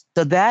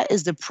 So that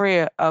is the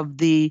prayer of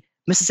the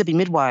Mississippi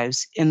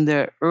midwives in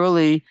the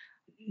early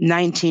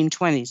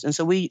 1920s. And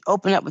so we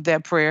open up with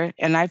that prayer,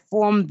 and I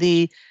formed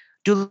the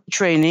doula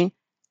training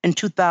in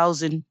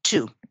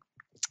 2002.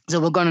 So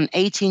we're going on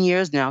 18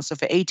 years now. So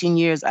for 18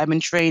 years, I've been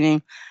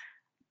training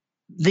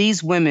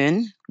these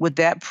women with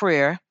that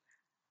prayer,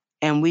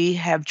 and we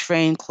have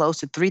trained close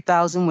to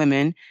 3,000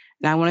 women.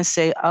 And I want to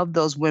say of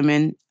those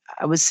women,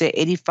 I would say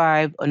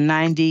 85 or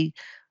 91%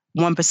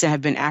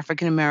 have been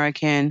African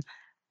American,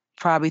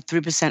 probably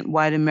 3%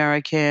 white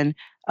American,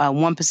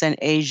 1%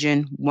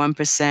 Asian,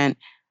 1%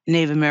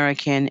 Native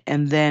American,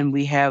 and then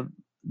we have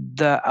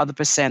the other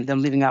percent,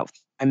 them leaving out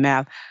my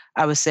math,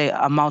 I would say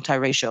a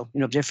multiracial,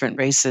 different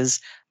races,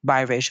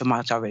 biracial,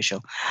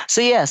 multiracial. So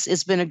yes,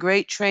 it's been a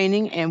great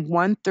training, and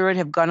 1/3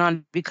 have gone on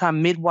to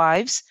become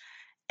midwives.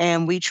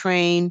 And we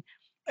train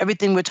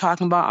everything we're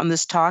talking about on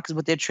this talk is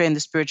what they're trained: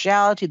 the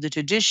spirituality, the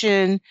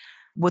tradition,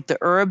 what the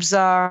herbs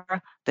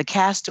are, the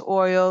castor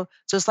oil.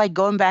 So it's like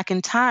going back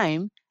in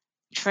time,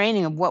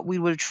 training of what we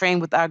would have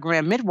trained with our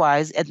grand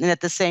midwives. And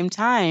at the same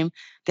time,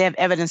 they have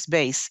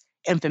evidence-based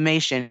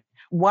information.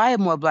 Why are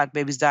more Black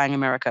babies dying in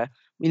America?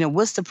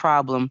 What's the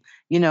problem?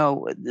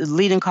 The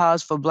leading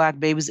cause for Black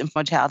babies' infant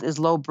mortality is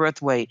low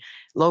birth weight.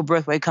 Low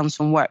birth weight comes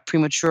from what?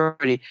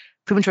 Prematurity.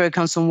 Prematurity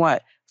comes from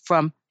what?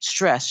 From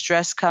stress.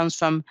 Stress comes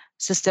from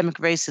systemic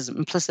racism,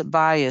 implicit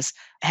bias,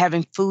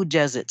 having food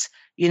deserts,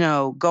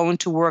 going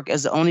to work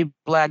as the only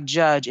Black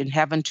judge and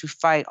having to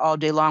fight all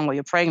day long while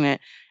you're pregnant,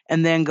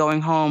 and then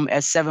going home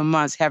at 7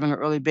 months having an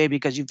early baby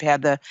because you've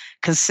had the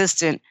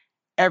consistent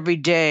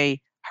everyday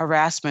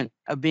harassment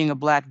of being a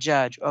Black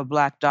judge or a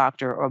Black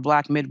doctor or a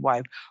Black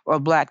midwife or a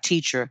Black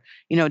teacher.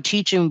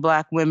 Teaching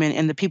Black women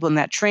and the people in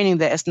that training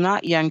that it's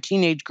not young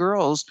teenage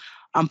girls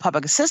on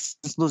public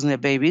assistance losing their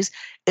babies.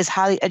 It's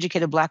highly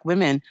educated Black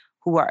women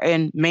who are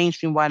in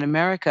mainstream white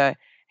America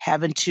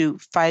having to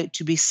fight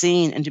to be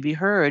seen and to be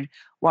heard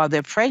while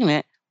they're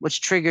pregnant,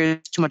 which triggers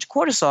too much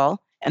cortisol,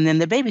 and then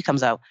the baby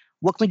comes out.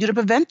 What can we do to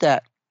prevent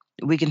that?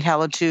 We can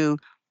tell her to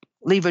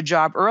leave her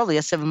job early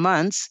at 7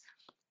 months.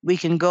 We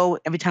can go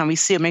every time we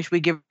see her, make sure we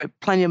give her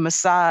plenty of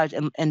massage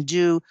and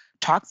do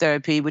talk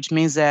therapy, which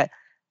means that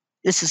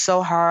this is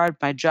so hard.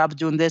 My job's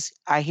doing this.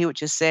 I hear what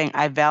you're saying.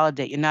 I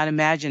validate. You're not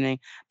imagining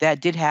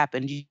that did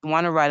happen. Do you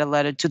want to write a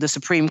letter to the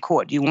Supreme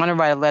Court? Do you want to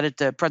write a letter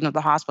to the president of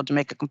the hospital to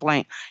make a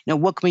complaint?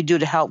 What can we do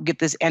to help get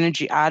this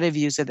energy out of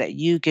you so that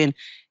you can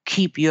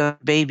keep your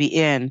baby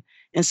in?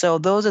 And so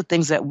those are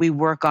things that we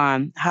work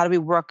on. How do we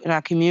work in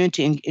our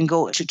community and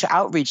go to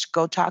outreach,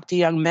 go talk to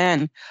young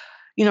men,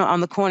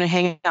 on the corner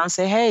hanging out and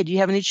say, hey, do you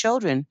have any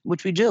children?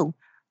 Which we do.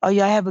 Oh,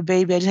 yeah, I have a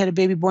baby. I just had a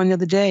baby born the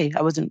other day.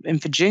 I was in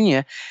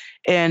Virginia.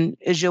 And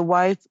is your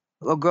wife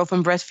or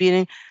girlfriend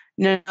breastfeeding?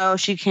 No,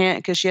 she can't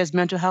because she has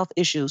mental health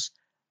issues.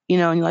 And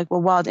you're like,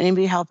 well, wow, is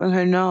anybody helping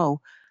her? No.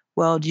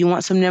 Well, do you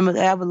want some numbers?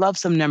 I would love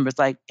some numbers.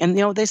 And you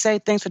know what they say?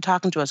 Thanks for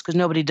talking to us, because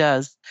nobody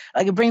does.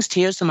 It brings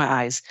tears to my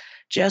eyes.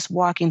 Just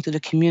walking through the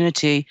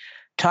community,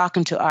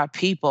 talking to our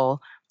people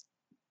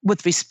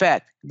with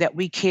respect, that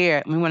we care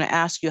and we want to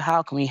ask you,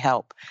 how can we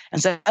help?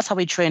 And so that's how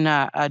we train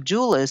our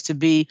doulas to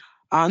be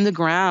on the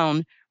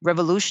ground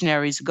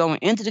revolutionaries, going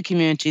into the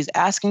communities,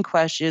 asking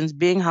questions,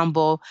 being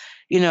humble,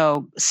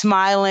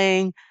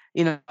 smiling,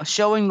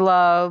 showing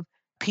love,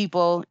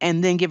 people,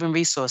 and then giving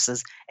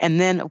resources. And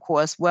then, of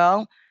course,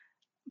 well,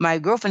 my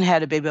girlfriend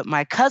had a baby, but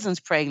my cousin's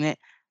pregnant.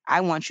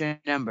 I want your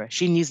number.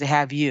 She needs to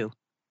have you.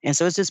 And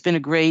so it's just been a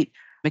great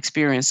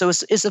experience. So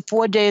it's a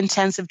 4-day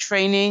intensive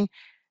training.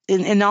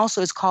 And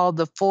also it's called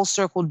the Full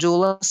Circle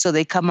Doula. So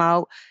they come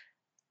out,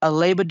 a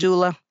labor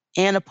doula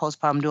and a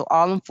postpartum doula,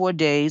 all in 4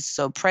 days.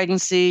 So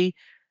pregnancy,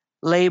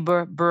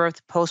 labor,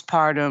 birth,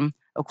 postpartum,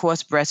 of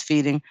course,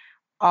 breastfeeding,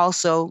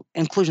 also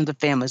inclusion of the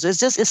families.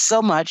 It's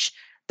so much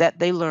that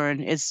they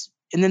learn.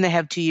 And then they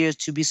have 2 years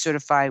to be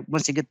certified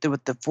once they get through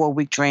with the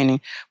 4-week training.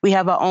 We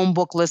have our own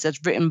book list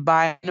that's written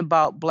by and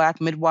about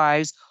Black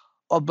midwives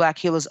or Black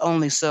healers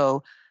only.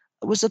 So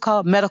what's it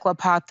called? Medical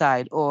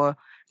apartheid or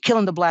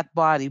Killing the Black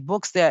Body,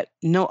 books that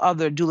no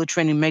other doula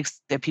training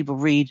makes that people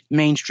read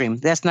mainstream.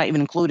 That's not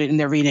even included in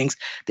their readings.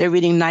 They're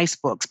reading nice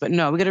books. But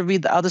no, we got to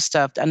read the other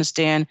stuff to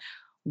understand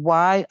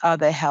why are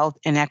there health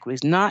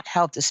inequities, not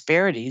health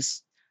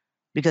disparities,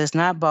 because it's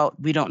not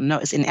about we don't know.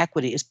 It's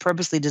inequity. It's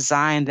purposely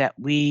designed that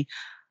we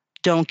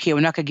don't care.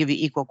 We're not going to give you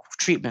equal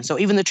treatment. So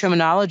even the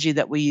terminology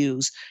that we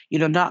use,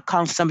 not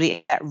calling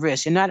somebody at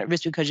risk. You're not at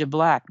risk because you're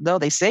Black, though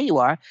they say you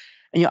are,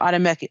 and you're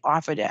automatically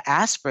offered an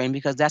aspirin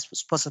because that's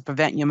what's supposed to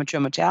prevent your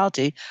maternal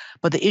mortality.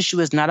 But the issue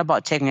is not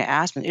about taking an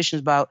aspirin. The issue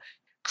is about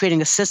creating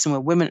a system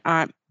where women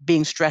aren't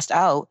being stressed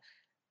out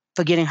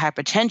for getting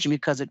hypertension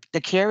because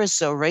the care is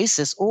so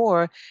racist,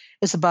 or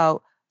it's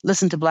about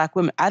listen to Black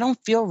women. I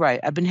don't feel right.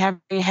 I've been having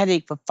a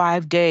headache for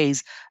 5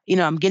 days.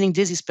 I'm getting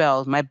dizzy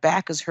spells. My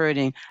back is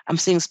hurting. I'm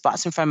seeing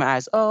spots in front of my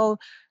eyes. Oh,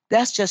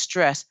 that's just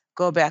stress.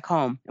 Go back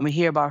home. And we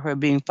hear about her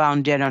being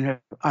found dead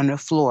on her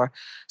floor.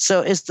 So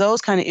it's those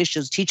kind of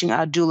issues, teaching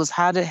our doulas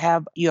how to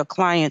have your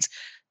clients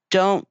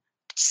don't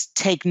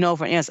take no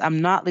for an answer.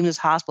 I'm not leaving this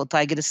hospital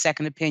until I get a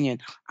second opinion.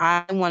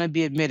 I want to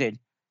be admitted.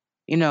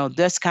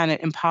 That's kind of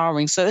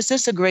empowering. So it's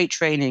just a great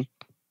training.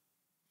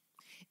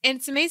 And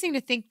it's amazing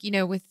to think,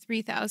 with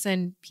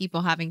 3,000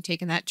 people having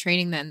taken that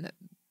training, then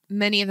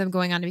many of them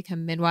going on to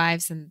become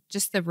midwives, and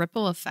just the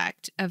ripple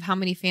effect of how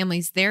many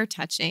families they're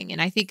touching.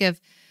 And I think of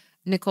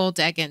Nicole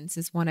Deggans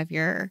as one of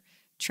your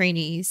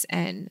trainees,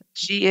 and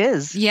she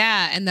is.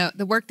 Yeah. And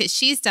the work that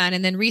she's done.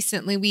 And then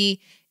recently we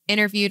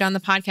interviewed on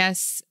the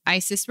podcast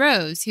Isis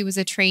Rose, who was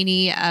a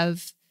trainee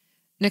of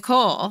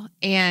Nicole.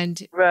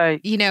 And, right.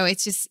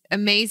 It's just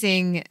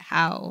amazing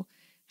how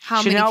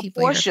Chanel many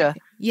people Portia,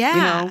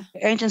 yeah.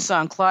 Ancient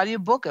Song, Claudia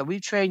Booker. We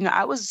trained.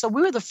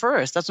 We were the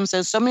first. That's what I'm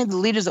saying. So many of the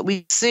leaders that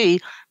we see,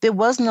 there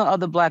was no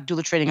other Black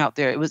doula training out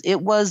there.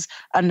 It was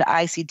under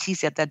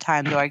ICTC at that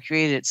time, though I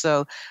created it.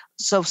 So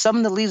some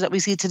of the leaders that we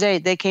see today,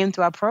 they came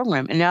through our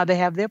program, and now they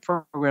have their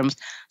programs.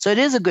 So it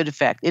is a good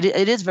effect. It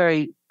is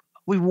very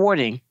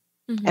rewarding,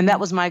 and that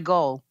was my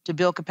goal, to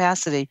build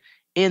capacity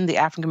in the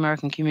African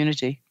American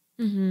community.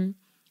 Mm-hmm.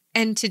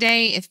 And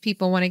today, if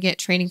people want to get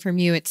training from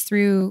you, it's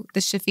through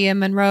the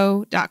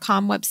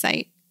ShafiaMonroe.com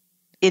website.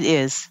 It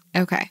is.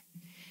 Okay.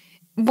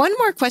 One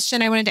more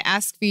question I wanted to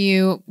ask for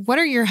you. What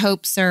are your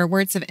hopes or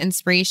words of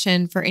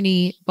inspiration for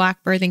any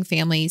Black birthing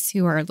families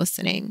who are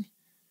listening?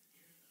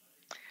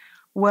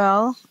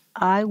 Well,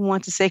 I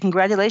want to say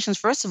congratulations,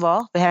 first of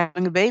all, for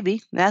having a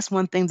baby. That's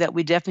one thing that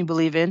we definitely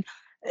believe in.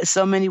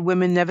 So many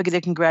women never get a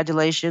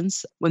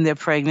congratulations when they're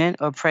pregnant,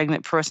 or a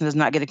pregnant person does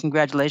not get a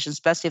congratulations,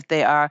 especially if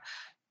they are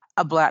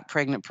a Black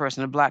pregnant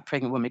person, a Black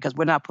pregnant woman, because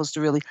we're not supposed to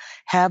really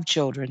have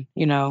children,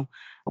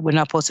 we're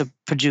not supposed to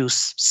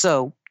produce.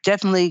 So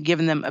definitely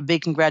giving them a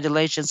big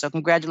congratulations. So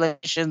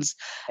congratulations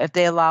if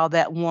they allow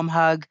that warm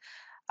hug.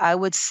 I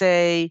would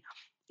say,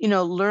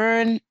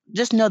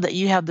 just know that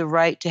you have the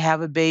right to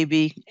have a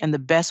baby in the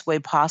best way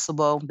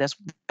possible that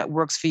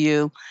works for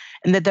you.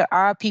 And that there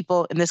are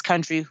people in this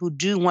country who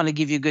do want to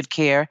give you good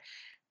care.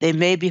 They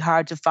may be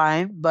hard to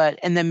find,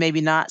 and then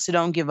maybe not. So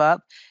don't give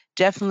up.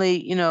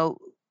 Definitely,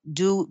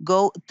 do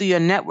go through your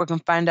network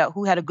and find out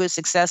who had a good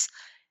success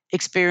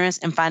experience,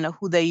 and find out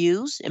who they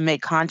use and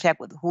make contact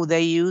with who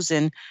they use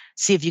and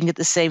see if you can get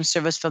the same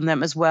service from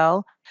them as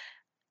well.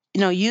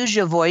 Use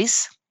your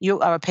voice. you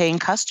are a paying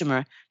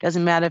customer.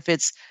 Doesn't matter if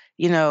it's,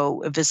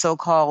 if it's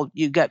so-called,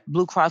 you got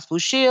Blue Cross Blue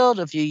Shield,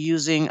 if you're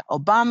using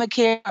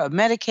Obamacare or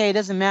Medicaid,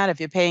 doesn't matter if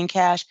you're paying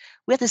cash.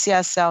 We have to see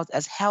ourselves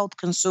as health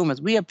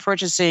consumers. We are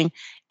purchasing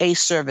a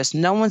service.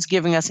 No one's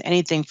giving us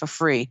anything for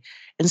free.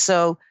 And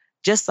so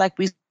just like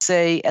we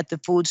say at the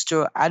food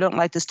store, I don't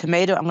like this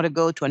tomato, I'm going to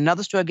go to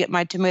another store, get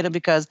my tomato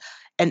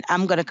and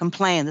I'm going to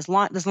complain. This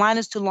line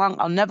is too long.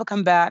 I'll never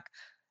come back.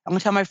 I'm going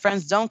to tell my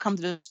friends, don't come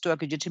to the store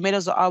because your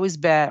tomatoes are always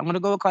bad. I'm going to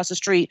go across the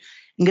street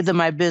and give them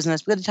my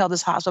business. We're going to tell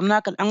this hospital.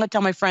 I'm going to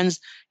tell my friends,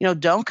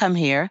 don't come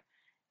here.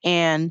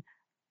 And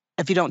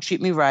if you don't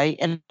treat me right.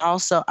 And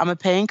also, I'm a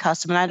paying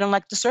customer and I don't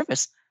like the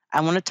service.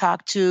 I want to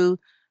talk to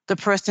the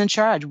person in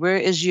charge.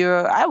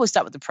 I always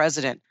start with the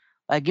president.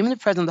 Like, give me the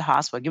president of the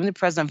hospital, give me the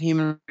president of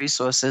human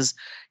resources.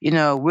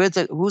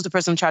 Who's the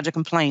person in charge of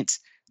complaints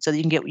so that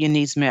you can get your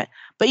needs met.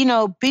 But,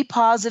 be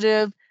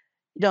positive.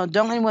 Don't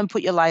let anyone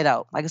put your light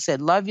out. Like I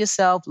said, love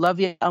yourself, love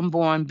your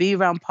unborn, be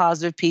around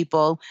positive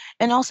people.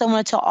 And also, I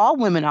want to tell all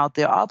women out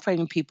there, all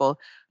pregnant people,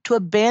 to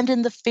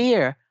abandon the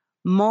fear.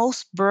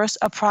 Most births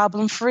are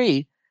problem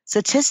free.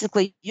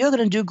 Statistically, you're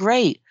going to do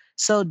great.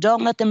 So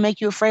don't let them make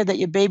you afraid that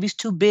your baby's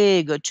too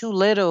big or too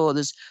little, or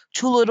there's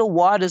too little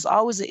water. There's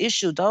always an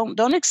issue. Don't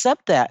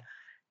accept that.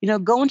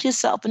 Go into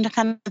yourself and to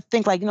kind of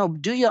think like,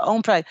 do your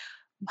own pride.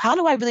 How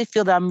do I really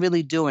feel that I'm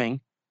really doing?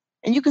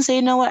 And you can say,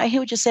 you know what, I hear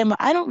what you're saying, but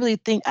I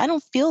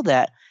don't feel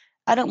that.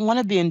 I don't want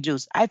to be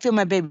induced. I feel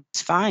my baby's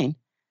fine.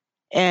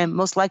 And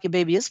most likely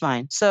baby is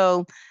fine.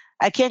 So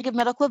I can't give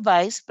medical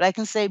advice, but I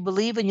can say,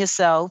 believe in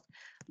yourself,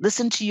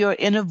 listen to your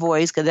inner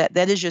voice, because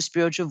that is your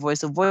spiritual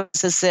voice. The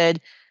voice has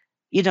said,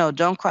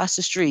 don't cross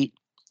the street.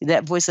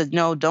 That voice says,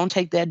 no, don't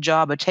take that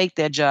job or take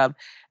that job.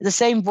 The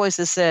same voice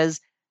that says,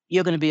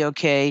 you're going to be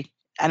okay.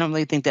 I don't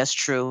really think that's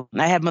true.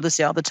 And I have mothers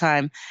say all the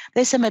time,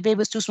 they said my baby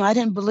was too small. I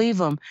didn't believe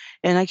them.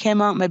 And I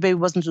came out, my baby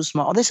wasn't too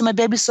small. Or they said my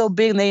baby's so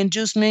big and they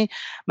induced me.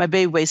 My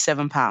baby weighs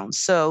 7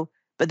 pounds.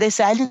 But they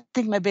said, I didn't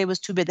think my baby was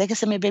too big. They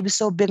said my baby's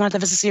so big, I don't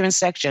have a cesarean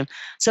section.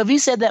 So if you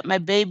said that my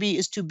baby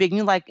is too big, and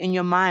you like in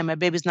your mind, my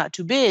baby's not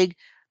too big,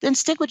 then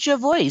stick with your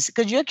voice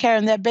because you're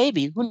carrying that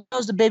baby. Who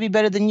knows the baby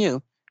better than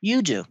you?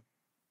 You do.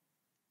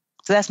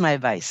 So that's my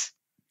advice.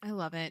 I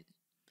love it.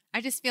 I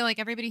just feel like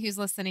everybody who's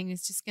listening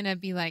is just going to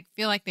be like,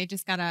 feel like they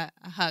just got a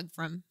hug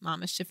from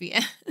Mama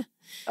Shafia.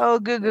 Oh,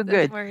 good.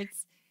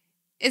 Words.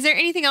 Is there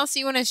anything else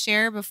you want to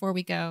share before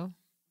we go?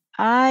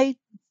 I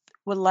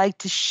would like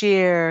to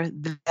share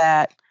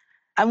that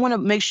I want to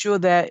make sure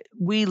that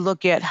we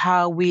look at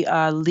how we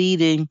are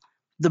leading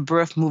the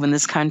birth move in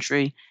this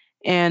country.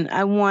 And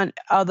I want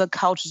other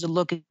cultures to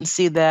look and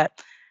see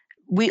that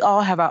we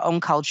all have our own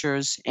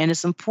cultures, and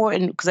it's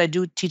important because I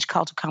do teach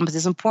cultural competency.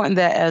 It's important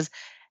that as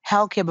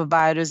healthcare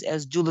providers,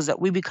 as doulas, that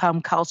we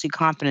become culturally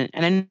competent.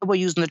 And I know we're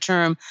using the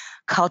term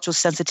cultural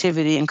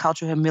sensitivity and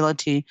cultural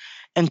humility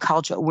and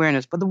cultural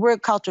awareness, but the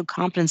word cultural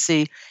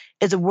competency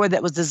is a word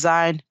that was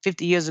designed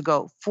 50 years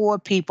ago for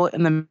people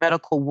in the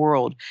medical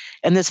world.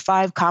 And there's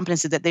 5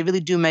 competencies that they really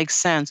do make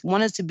sense.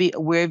 One is to be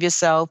aware of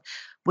yourself,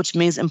 which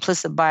means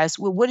implicit bias.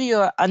 Well, what are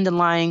your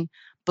underlying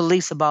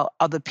beliefs about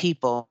other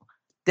people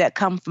that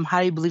come from how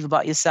you believe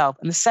about yourself?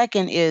 And the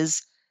second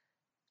is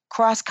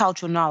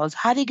cross-cultural knowledge.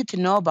 How do you get to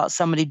know about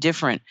somebody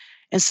different?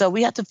 And so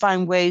we have to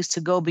find ways to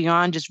go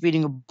beyond just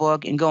reading a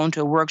book and going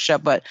to a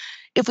workshop. But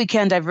if we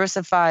can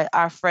diversify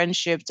our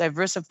friendships,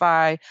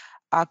 diversify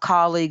our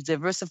colleagues,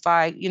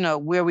 diversify,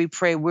 where we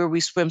pray, where we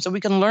swim, so we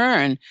can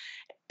learn.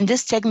 And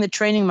just taking the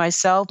training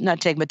myself,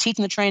 not taking, but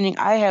teaching the training,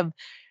 I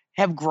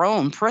have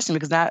grown personally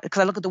because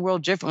I look at the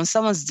world different. When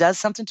someone does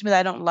something to me that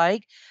I don't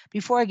like,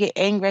 before I get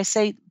angry, I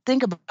say,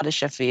 think about it,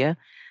 Shafia.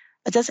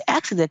 That's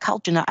actually their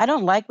culture. Now, I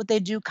don't like what they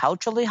do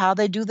culturally, how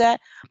they do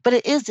that, but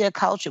it is their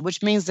culture,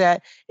 which means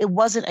that it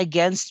wasn't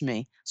against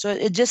me. So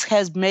it just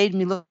has made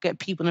me look at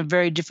people in a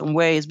very different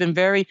way. It's been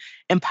very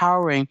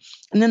empowering.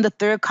 And then the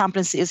third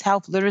competency is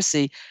health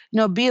literacy.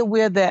 Be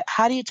aware that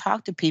how do you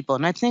talk to people?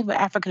 And I think for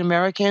African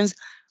Americans,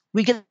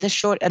 we get the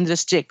short end of the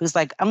stick. It's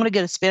like, I'm going to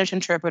get a Spanish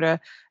interpreter.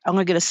 I'm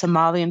going to get a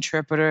Somali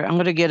interpreter. I'm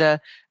going to get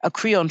a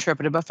Creole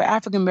interpreter. But for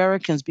African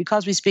Americans,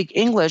 because we speak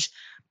English,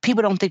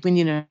 people don't think we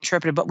need an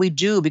interpreter, but we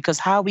do, because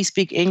how we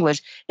speak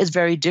English is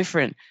very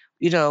different.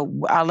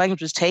 Our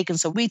language was taken,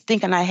 so we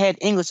think in our head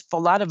English for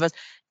a lot of us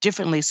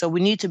differently. So we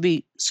need to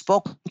be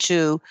spoken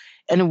to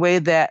in a way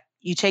that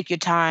you take your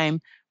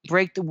time,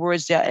 break the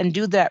words down, and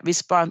do that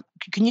response.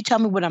 Can you tell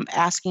me what I'm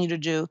asking you to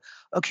do?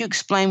 Or can you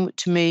explain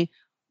to me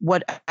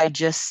what I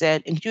just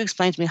said? And can you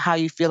explain to me how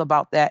you feel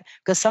about that?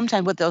 Because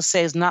sometimes what they'll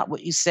say is not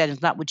what you said,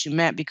 it's not what you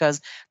meant, because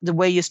the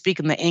way you're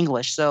speaking the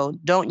English. So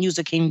don't use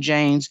the King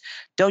James.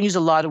 Don't use a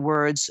lot of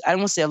words. I don't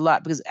want to say a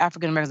lot because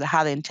African Americans are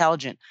highly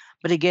intelligent.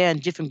 But again,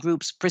 different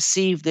groups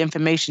perceive the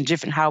information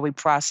different, how we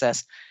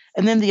process.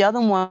 And then the other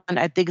one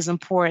I think is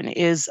important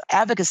is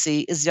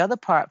advocacy is the other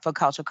part for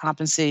cultural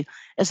competency.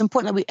 It's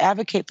important that we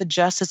advocate for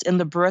justice in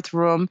the birth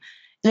room.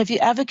 And if you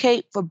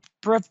advocate for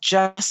birth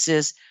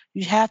justice,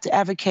 you have to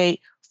advocate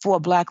for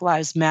Black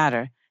Lives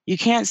Matter. You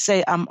can't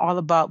say I'm all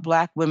about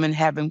Black women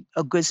having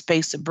a good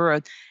space to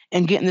birth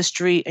and get in the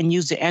street and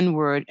use the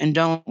N-word and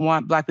don't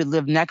want Black people to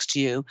live next to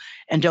you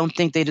and don't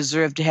think they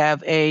deserve to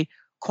have a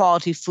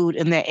quality food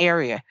in their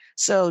area.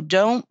 So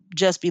don't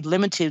just be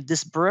limited to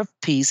this birth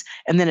piece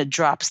and then it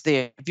drops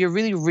there. If you're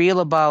really real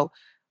about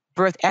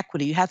birth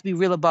equity, you have to be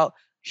real about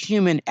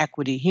human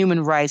equity,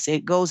 human rights.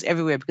 It goes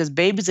everywhere because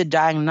babies are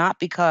dying not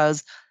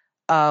because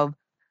of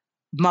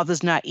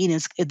mothers not eating.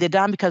 They're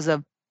dying because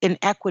of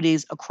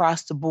inequities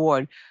across the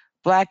board.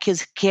 Black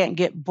kids can't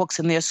get books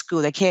in their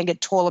school. They can't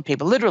get toilet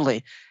paper.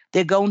 Literally,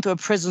 they're going through a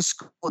prison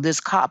school.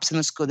 There's cops in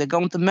the school. They're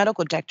going through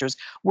medical detectors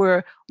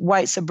where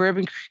white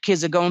suburban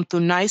kids are going through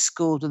nice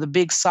schools with a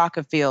big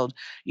soccer field,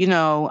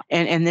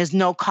 and there's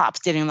no cops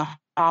standing in the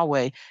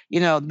hallway. We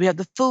have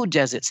the food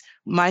deserts.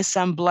 My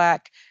son,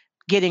 Black,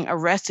 getting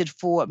arrested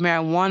for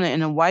marijuana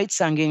and a white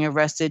son getting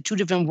arrested, two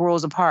different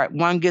worlds apart.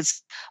 One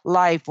gets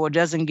life or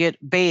doesn't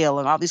get bail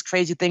and all these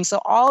crazy things.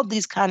 So all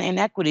these kind of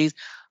inequities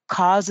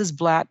causes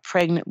Black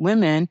pregnant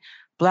women,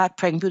 Black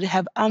pregnant people to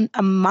have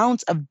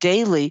amounts of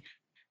daily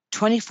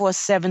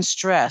 24/7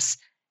 stress.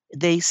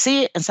 They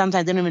see it and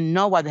sometimes they don't even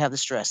know why they have the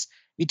stress.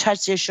 You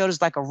touch their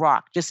shoulders like a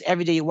rock. Just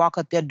every day you walk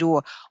out their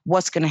door,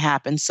 what's going to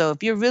happen? So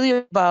if you're really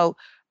about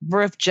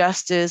birth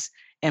justice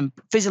and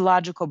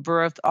physiological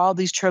birth, all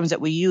these terms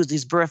that we use,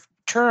 these birth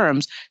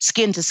terms,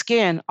 skin to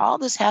skin, all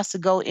this has to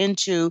go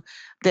into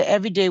the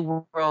everyday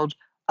world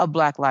of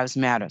Black Lives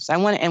Matter. So I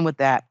want to end with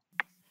that.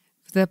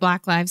 The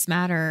Black Lives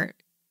Matter,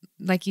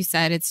 like you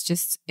said,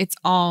 it's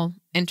all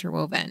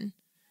interwoven.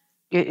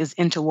 It is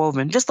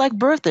interwoven, just like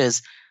birth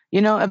is.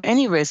 Of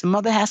any race, a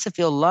mother has to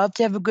feel loved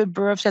to have a good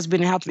birth, has to be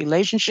in a healthy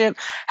relationship,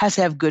 has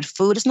to have good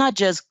food. It's not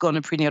just going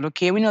to prenatal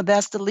care. We know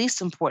that's the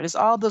least important. It's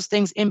all those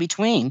things in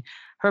between.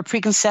 Her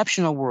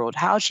preconceptional world,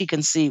 how she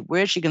conceive,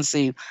 where she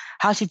conceive,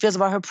 how she feels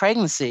about her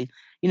pregnancy,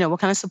 what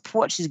kind of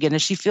support she's getting.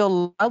 Does she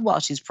feel loved while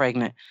she's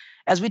pregnant?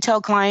 As we tell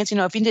clients,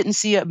 if you didn't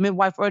see a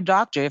midwife or a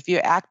doctor, if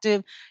you're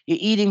active, you're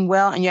eating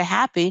well, and you're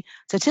happy,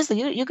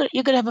 statistically, you're going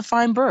to have a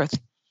fine birth.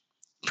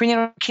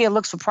 Prenatal care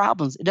looks for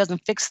problems. It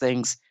doesn't fix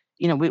things.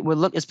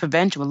 It's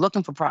prevention. We're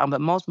looking for problems,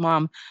 but most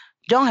moms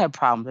don't have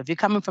problems. If you're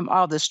coming from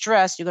all the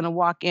stress, you're going to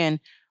walk in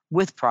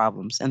with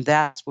problems. And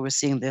that's where we're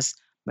seeing this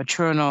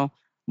maternal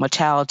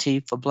mortality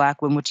for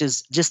Black women, which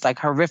is just like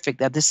horrific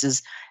that this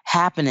is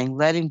happening,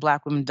 letting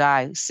Black women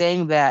die,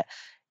 saying that,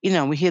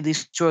 we hear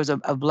these stories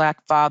of Black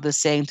fathers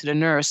saying to the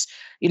nurse,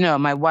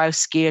 my wife's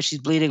scared, she's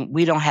bleeding.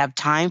 We don't have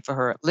time for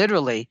her.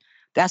 Literally.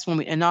 That's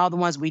when and all the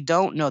ones we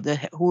don't know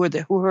who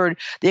heard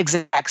the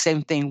exact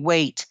same thing.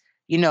 Wait,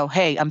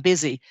 hey, I'm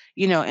busy,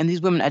 and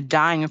these women are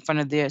dying in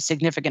front of their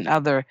significant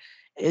other.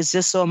 It's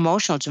just so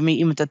emotional to me,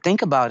 even to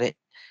think about it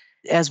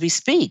as we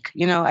speak.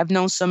 I've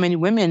known so many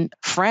women,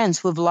 friends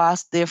who have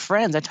lost their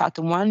friends. I talked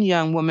to one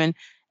young woman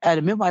at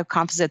a midwife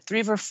conference that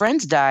 3 of her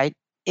friends died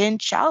in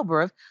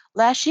childbirth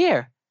last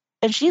year.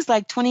 And she's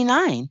like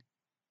 29.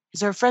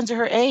 So her friends are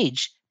her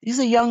age. These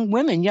are young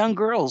women, young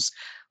girls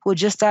who are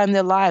just starting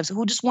their lives,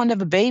 who just want to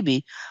have a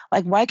baby.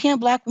 Like, why can't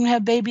Black women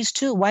have babies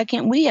too? Why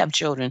can't we have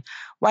children?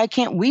 Why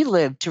can't we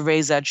live to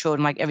raise our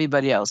children like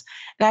everybody else?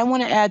 And I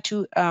want to add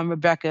to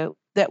Rebecca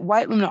that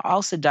white women are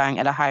also dying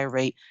at a higher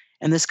rate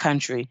in this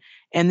country.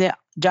 And they're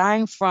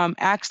dying from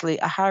actually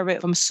a higher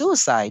rate from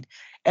suicide.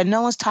 And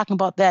no one's talking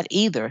about that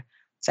either.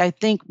 So I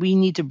think we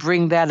need to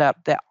bring that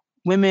up, that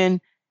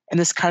women in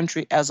this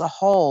country as a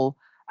whole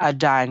are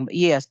dying. But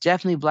yes,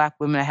 definitely Black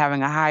women are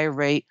having a higher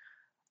rate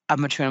of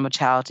maternal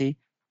mortality.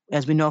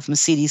 As we know from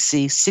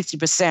CDC,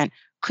 60%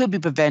 could be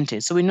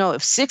prevented. So we know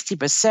if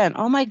 60%,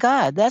 oh my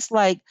God, that's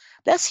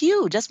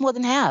huge. That's more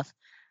than half.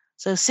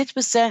 So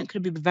 6%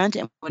 could be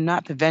prevented and we're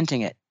not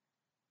preventing it.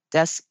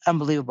 That's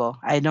unbelievable.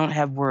 I don't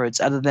have words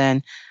other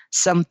than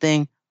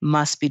something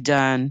must be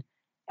done.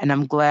 And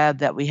I'm glad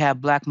that we have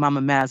Black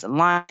Mama Matters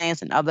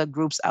Alliance and other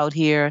groups out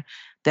here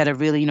that are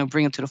really,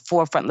 bringing to the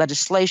forefront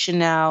legislation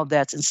now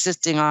that's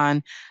insisting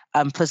on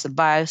implicit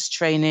bias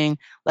training,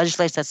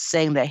 legislation that's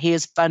saying that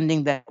here's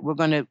funding that we're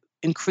going to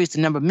increase the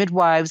number of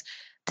midwives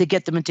to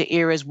get them into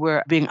areas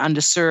where being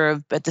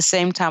underserved. But at the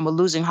same time, we're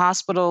losing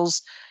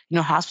hospitals.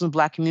 Hospitals in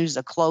Black communities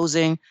are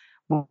closing.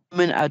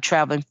 Women are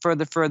traveling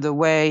further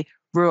away,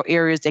 rural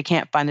areas, they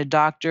can't find a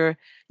doctor.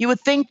 You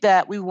would think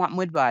that we want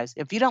midwives.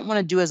 If you don't want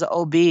to do as an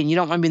OB and you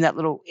don't want to be in that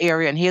little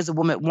area, and here's a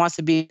woman that wants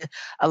to be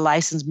a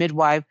licensed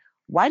midwife,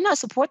 why not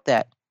support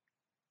that?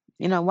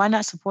 Why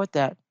not support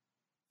that?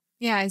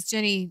 Yeah, as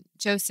Jenny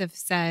Joseph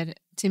said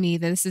to me,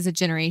 that this is a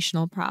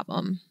generational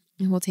problem.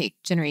 It will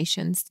take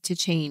generations to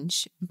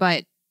change.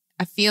 But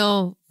I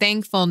feel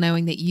thankful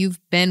knowing that you've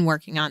been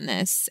working on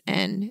this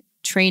and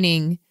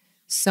training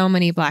so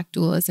many Black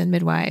doulas and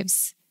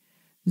midwives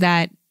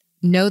that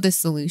know the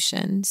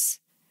solutions.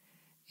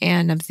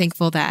 And I'm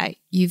thankful that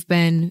you've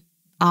been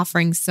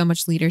offering so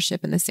much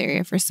leadership in this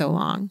area for so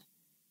long.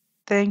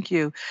 Thank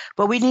you.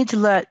 But we need to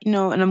let, and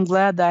I'm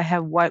glad that I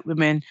have white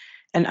women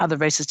and other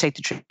races take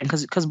the training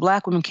because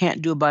Black women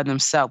can't do it by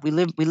themselves. We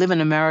live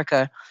in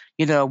America.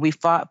 We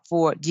fought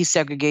for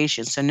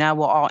desegregation. So now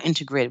we're all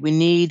integrated. We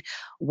need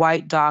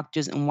white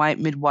doctors and white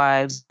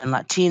midwives and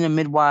Latina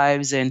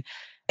midwives and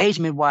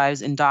Asian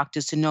midwives and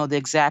doctors to know the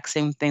exact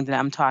same thing that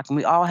I'm talking.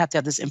 We all have to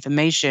have this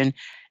information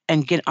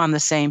and get on the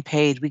same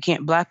page.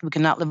 Black people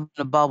cannot live in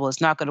a bubble.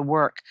 It's not going to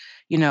work.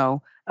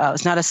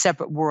 It's not a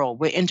separate world.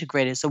 We're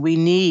integrated. So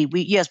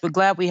yes, we're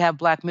glad we have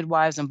Black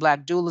midwives and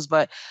Black doulas.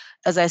 But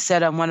as I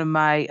said on one of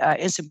my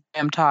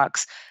Instagram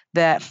talks,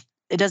 that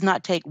it does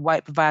not take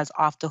white providers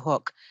off the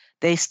hook.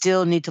 They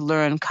still need to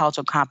learn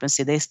cultural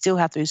competency. They still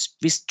have to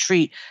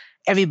treat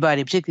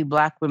everybody, particularly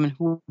Black women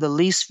who are the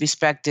least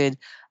respected,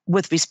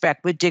 with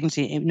respect, with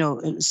dignity,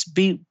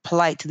 be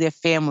polite to their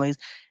families,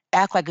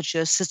 act like it's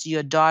your sister,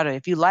 your daughter.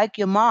 If you like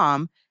your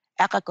mom,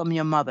 act like I'm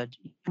your mother.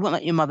 You won't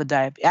let your mother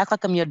die. Act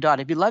like I'm your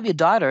daughter. If you love your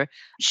daughter,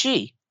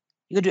 you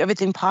can do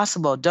everything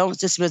possible. Don't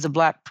just see me as a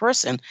Black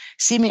person.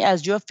 See me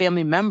as your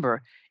family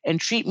member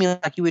and treat me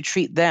like you would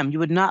treat them. You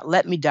would not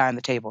let me die on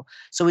the table.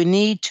 So we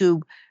need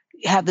to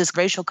have this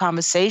racial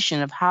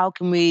conversation of how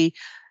can we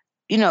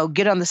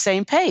get on the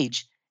same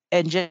page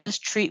and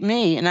just treat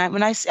me. And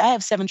I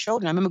have 7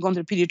 children. I remember going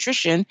to the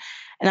pediatrician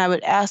and I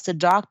would ask the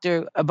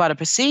doctor about a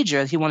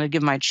procedure he wanted to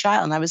give my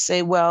child. And I would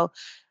say, well,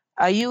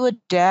 are you a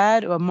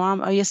dad or a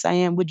mom? Oh, yes, I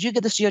am. Would you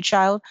get this to your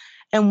child?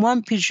 And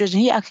one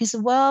pediatrician, he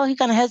said, well, he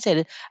kind of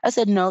hesitated. I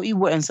said, no, you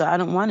wouldn't. So I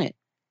don't want it.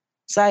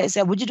 So I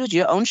said, would you do it to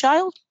your own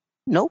child?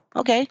 Nope.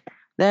 Okay.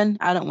 Then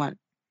I don't want it.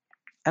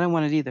 I don't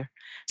want it either.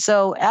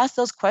 So ask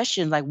those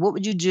questions like, what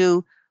would you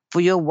do for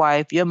your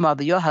wife, your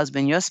mother, your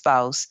husband, your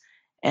spouse,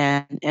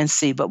 and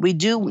see. But we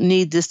do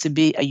need this to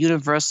be a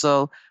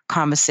universal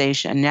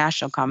conversation, a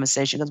national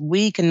conversation, because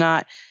we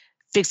cannot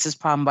fix this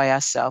problem by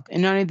ourselves.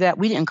 And not only that,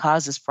 we didn't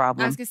cause this I was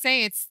problem. going to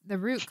say it's the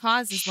root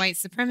cause is white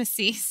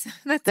supremacy.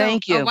 That's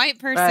Thank a you. white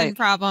person Right.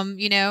 problem,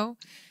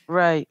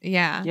 Right.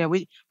 Yeah. Yeah,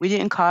 we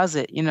didn't cause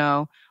it,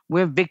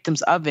 We're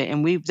victims of it.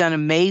 And we've done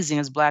amazing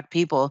as Black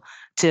people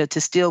to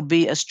still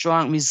be as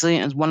strong,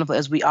 resilient, as wonderful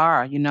as we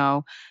are,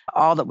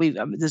 All that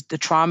the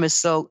trauma is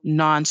so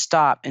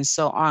nonstop and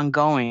so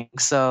ongoing.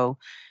 So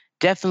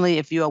definitely,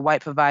 if you're a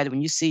white provider,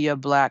 when you see your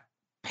Black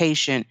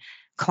patient,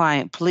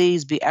 client,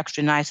 please be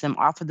extra nice to them,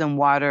 offer them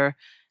water,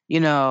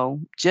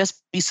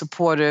 just be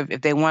supportive.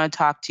 If they want to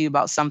talk to you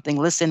about something,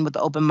 listen with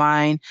an open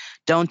mind.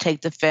 Don't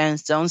take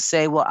offense. Don't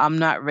say, well, I'm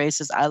not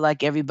racist. I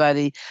like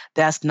everybody.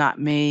 That's not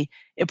me.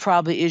 It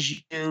probably is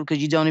you because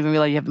you don't even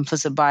realize you have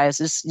implicit bias.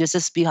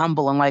 Just be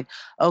humble and like,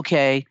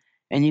 okay,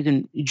 and you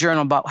can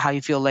journal about how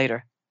you feel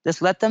later.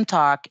 Just let them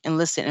talk and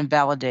listen and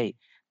validate.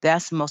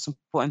 That's the most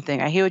important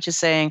thing. I hear what you're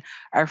saying.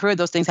 I've heard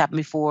those things happen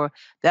before.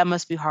 That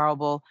must be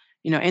horrible.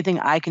 Anything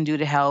I can do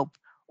to help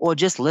or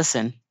just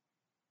listen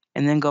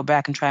and then go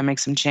back and try and make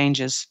some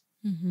changes.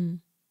 Mm-hmm.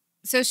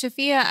 So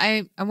Shafia,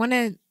 I want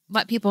to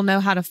let people know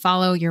how to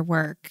follow your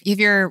work. You have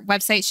your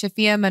website,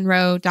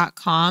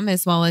 shafiamonroe.com,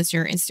 as well as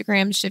your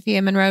Instagram,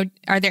 Shafia Monroe.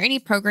 Are there any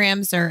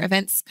programs or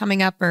events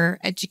coming up or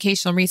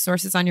educational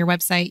resources on your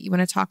website you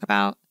want to talk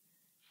about?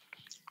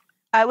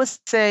 I would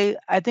say,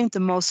 I think the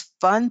most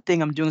fun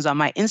thing I'm doing is on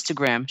my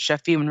Instagram,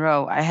 Shafia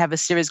Monroe. I have a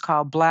series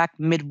called Black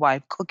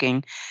Midwife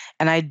Cooking,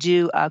 and I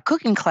do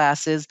cooking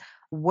classes,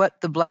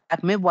 what the Black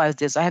midwives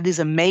did. So I have these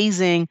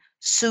amazing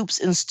soups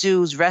and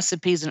stews,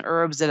 recipes and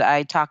herbs that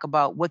I talk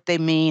about what they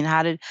mean,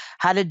 how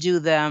to do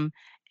them.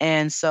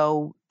 And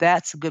so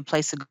that's a good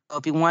place to go.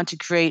 If you want to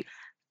create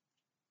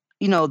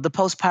the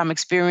postpartum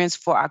experience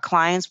for our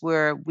clients,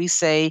 where we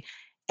say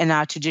in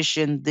our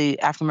tradition, the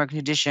African American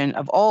tradition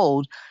of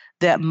old,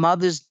 that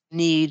mothers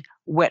need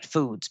wet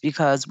foods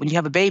because when you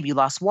have a baby, you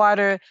lost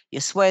water, you're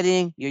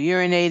sweating, you're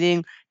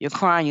urinating, you're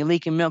crying, you're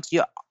leaking milk,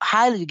 you're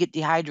highly get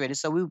dehydrated.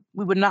 So we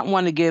would not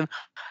want to give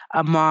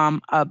a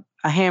mom a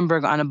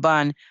hamburger on a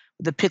bun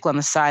with a pickle on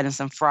the side and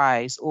some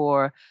fries,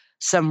 or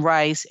some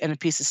rice and a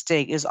piece of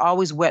steak. It's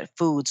always wet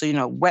food.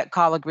 So, wet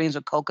collard greens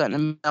with coconut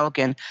and milk,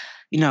 and,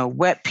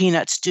 wet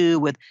peanut stew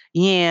with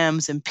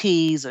yams and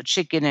peas or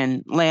chicken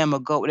and lamb or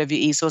goat, whatever you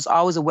eat. So it's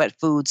always a wet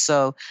food.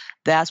 So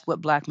that's what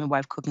Black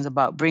midwife cooking is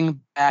about, bringing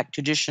back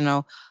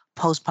traditional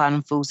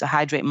postpartum foods to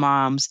hydrate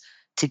moms,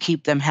 to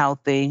keep them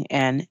healthy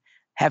and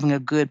having a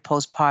good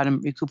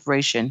postpartum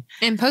recuperation.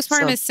 And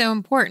postpartum is so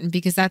important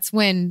because that's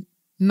when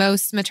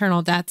most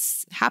maternal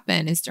deaths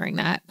happen, is during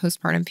that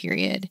postpartum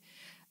period.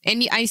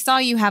 And I saw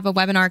you have a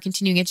webinar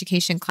continuing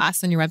education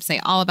class on your website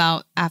all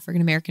about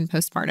African-American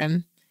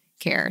postpartum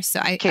care. So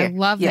I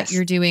love that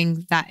you're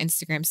doing that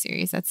Instagram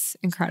series. That's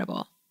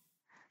incredible.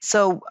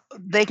 So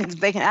they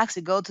can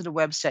actually go to the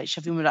website,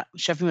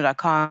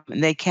 shafiamonroe.com,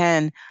 and they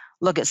can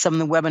look at some of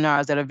the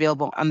webinars that are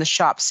available on the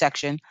shop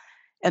section.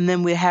 And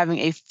then we're having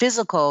a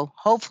physical,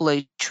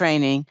 hopefully,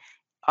 training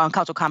on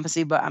cultural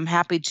competency, but I'm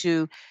happy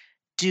to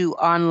do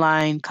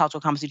online cultural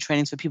competency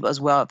trainings for people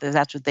as well, if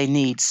that's what they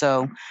need.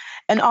 So,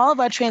 and all of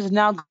our trainings are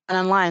now going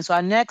online. So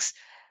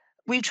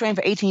we've trained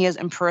for 18 years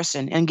in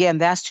person. And again,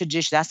 that's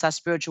tradition. That's our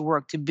spiritual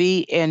work, to be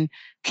in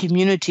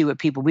community with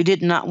people. We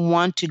did not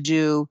want to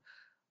do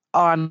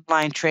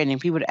online training.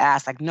 People would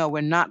ask, like, no,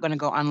 we're not going to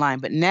go online.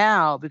 But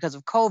now, because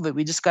of COVID,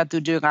 we just got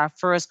through doing our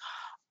first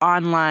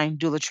online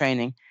doula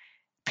training.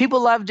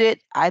 People loved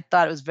it. I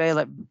thought it was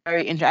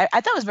very interesting.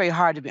 I thought it was very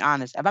hard, to be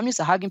honest. I'm used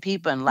to hugging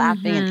people and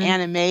laughing and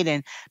animating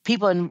and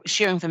people and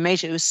sharing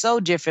information. It was so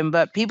different,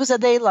 but people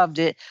said they loved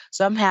it.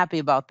 So I'm happy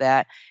about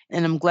that.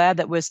 And I'm glad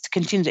that we're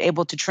continuing to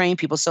able to train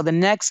people. So the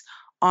next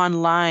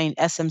online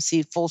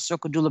SMC Full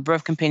Circle Doula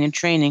Birth Companion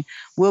training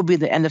will be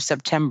the end of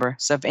September.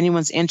 So if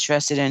anyone's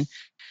interested in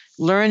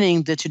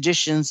learning the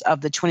traditions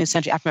of the 20th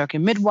century African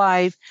American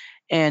midwife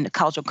and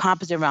cultural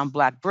competence around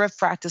Black birth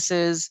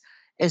practices,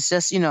 it's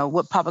just,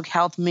 what public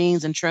health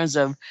means in terms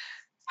of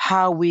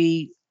how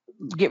we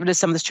get rid of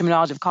some of this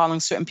terminology of calling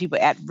certain people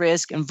at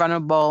risk and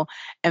vulnerable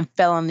and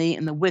felony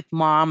and the WIC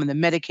mom and the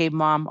Medicaid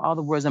mom, all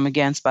the words I'm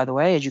against, by the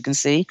way, as you can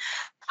see,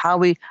 how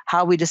we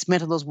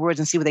dismantle those words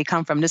and see where they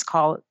come from. This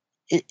call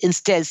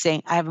instead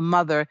saying, I have a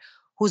mother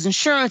whose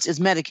insurance is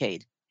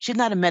Medicaid. She's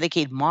not a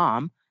Medicaid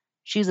mom.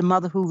 She's a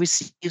mother who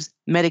receives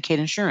Medicaid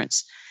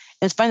insurance.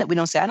 And it's funny that we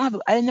don't say,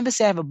 I never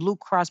say I have a Blue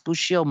Cross Blue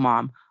Shield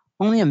mom,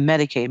 only a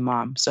Medicaid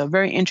mom. So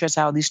very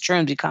interesting how these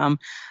terms become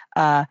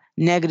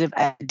negative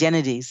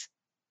identities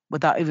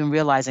without even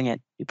realizing it.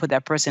 You put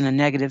that person in a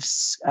negative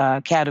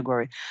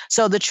category.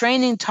 So the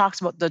training talks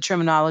about the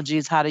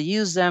terminologies, how to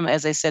use them.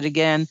 As I said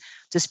again,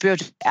 the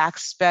spiritual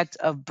aspect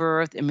of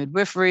birth and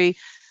midwifery,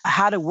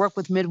 how to work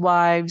with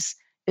midwives.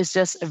 It's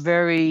just a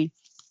very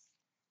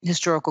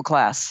historical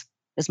class.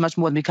 It's much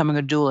more than becoming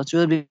a doula. It's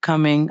really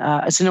becoming,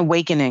 it's an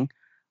awakening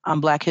on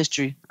Black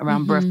history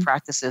around birth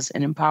practices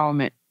and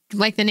empowerment.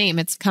 Like the name,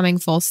 it's coming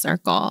full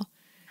circle.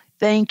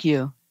 Thank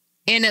you.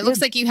 And it looks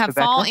like you have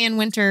Rebecca. fall and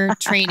winter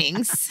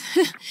trainings.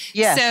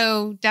 Yes.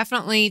 So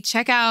definitely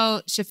check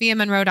out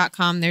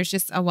shafiamonroe.com. There's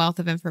just a wealth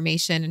of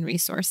information and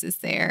resources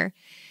there.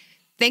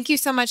 Thank you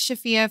so much,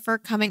 Shafia, for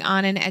coming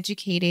on and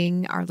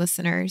educating our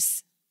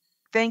listeners.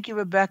 Thank you,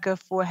 Rebecca,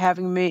 for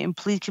having me. And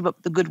please keep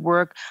up the good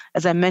work.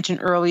 As I mentioned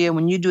earlier,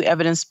 when you do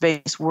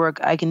evidence-based work,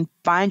 I can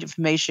find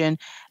information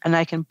and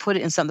I can put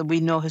it in something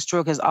we know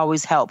historically has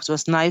always helped. So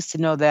it's nice to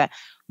know that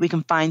we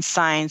can find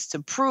science to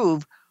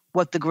prove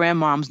what the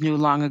grandmoms knew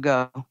long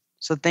ago.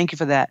 So thank you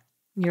for that.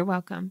 You're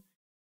welcome.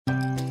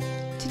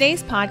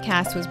 Today's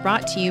podcast was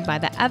brought to you by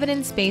the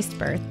Evidence-Based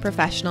Birth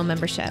Professional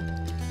Membership.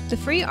 The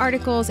free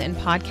articles and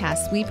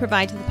podcasts we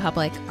provide to the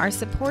public are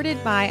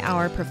supported by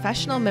our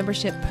professional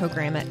membership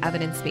program at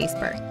Evidence-Based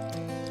Birth.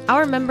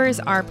 Our members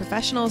are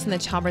professionals in the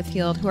childbirth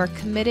field who are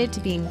committed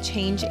to being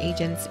change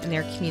agents in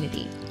their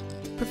community.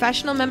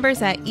 Professional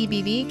members at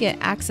EBB get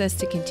access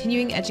to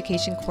continuing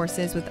education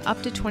courses with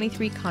up to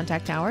 23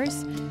 contact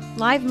hours,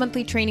 live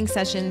monthly training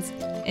sessions,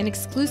 an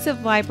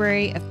exclusive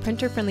library of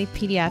printer-friendly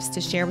PDFs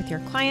to share with your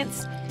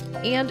clients,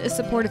 and a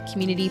supportive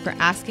community for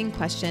asking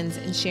questions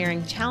and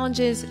sharing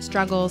challenges,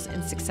 struggles,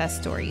 and success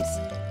stories.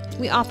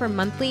 We offer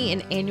monthly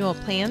and annual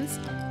plans,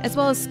 as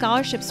well as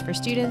scholarships for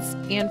students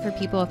and for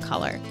people of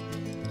color.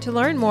 To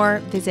learn more,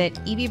 visit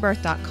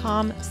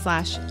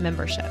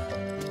ebbirth.com/membership.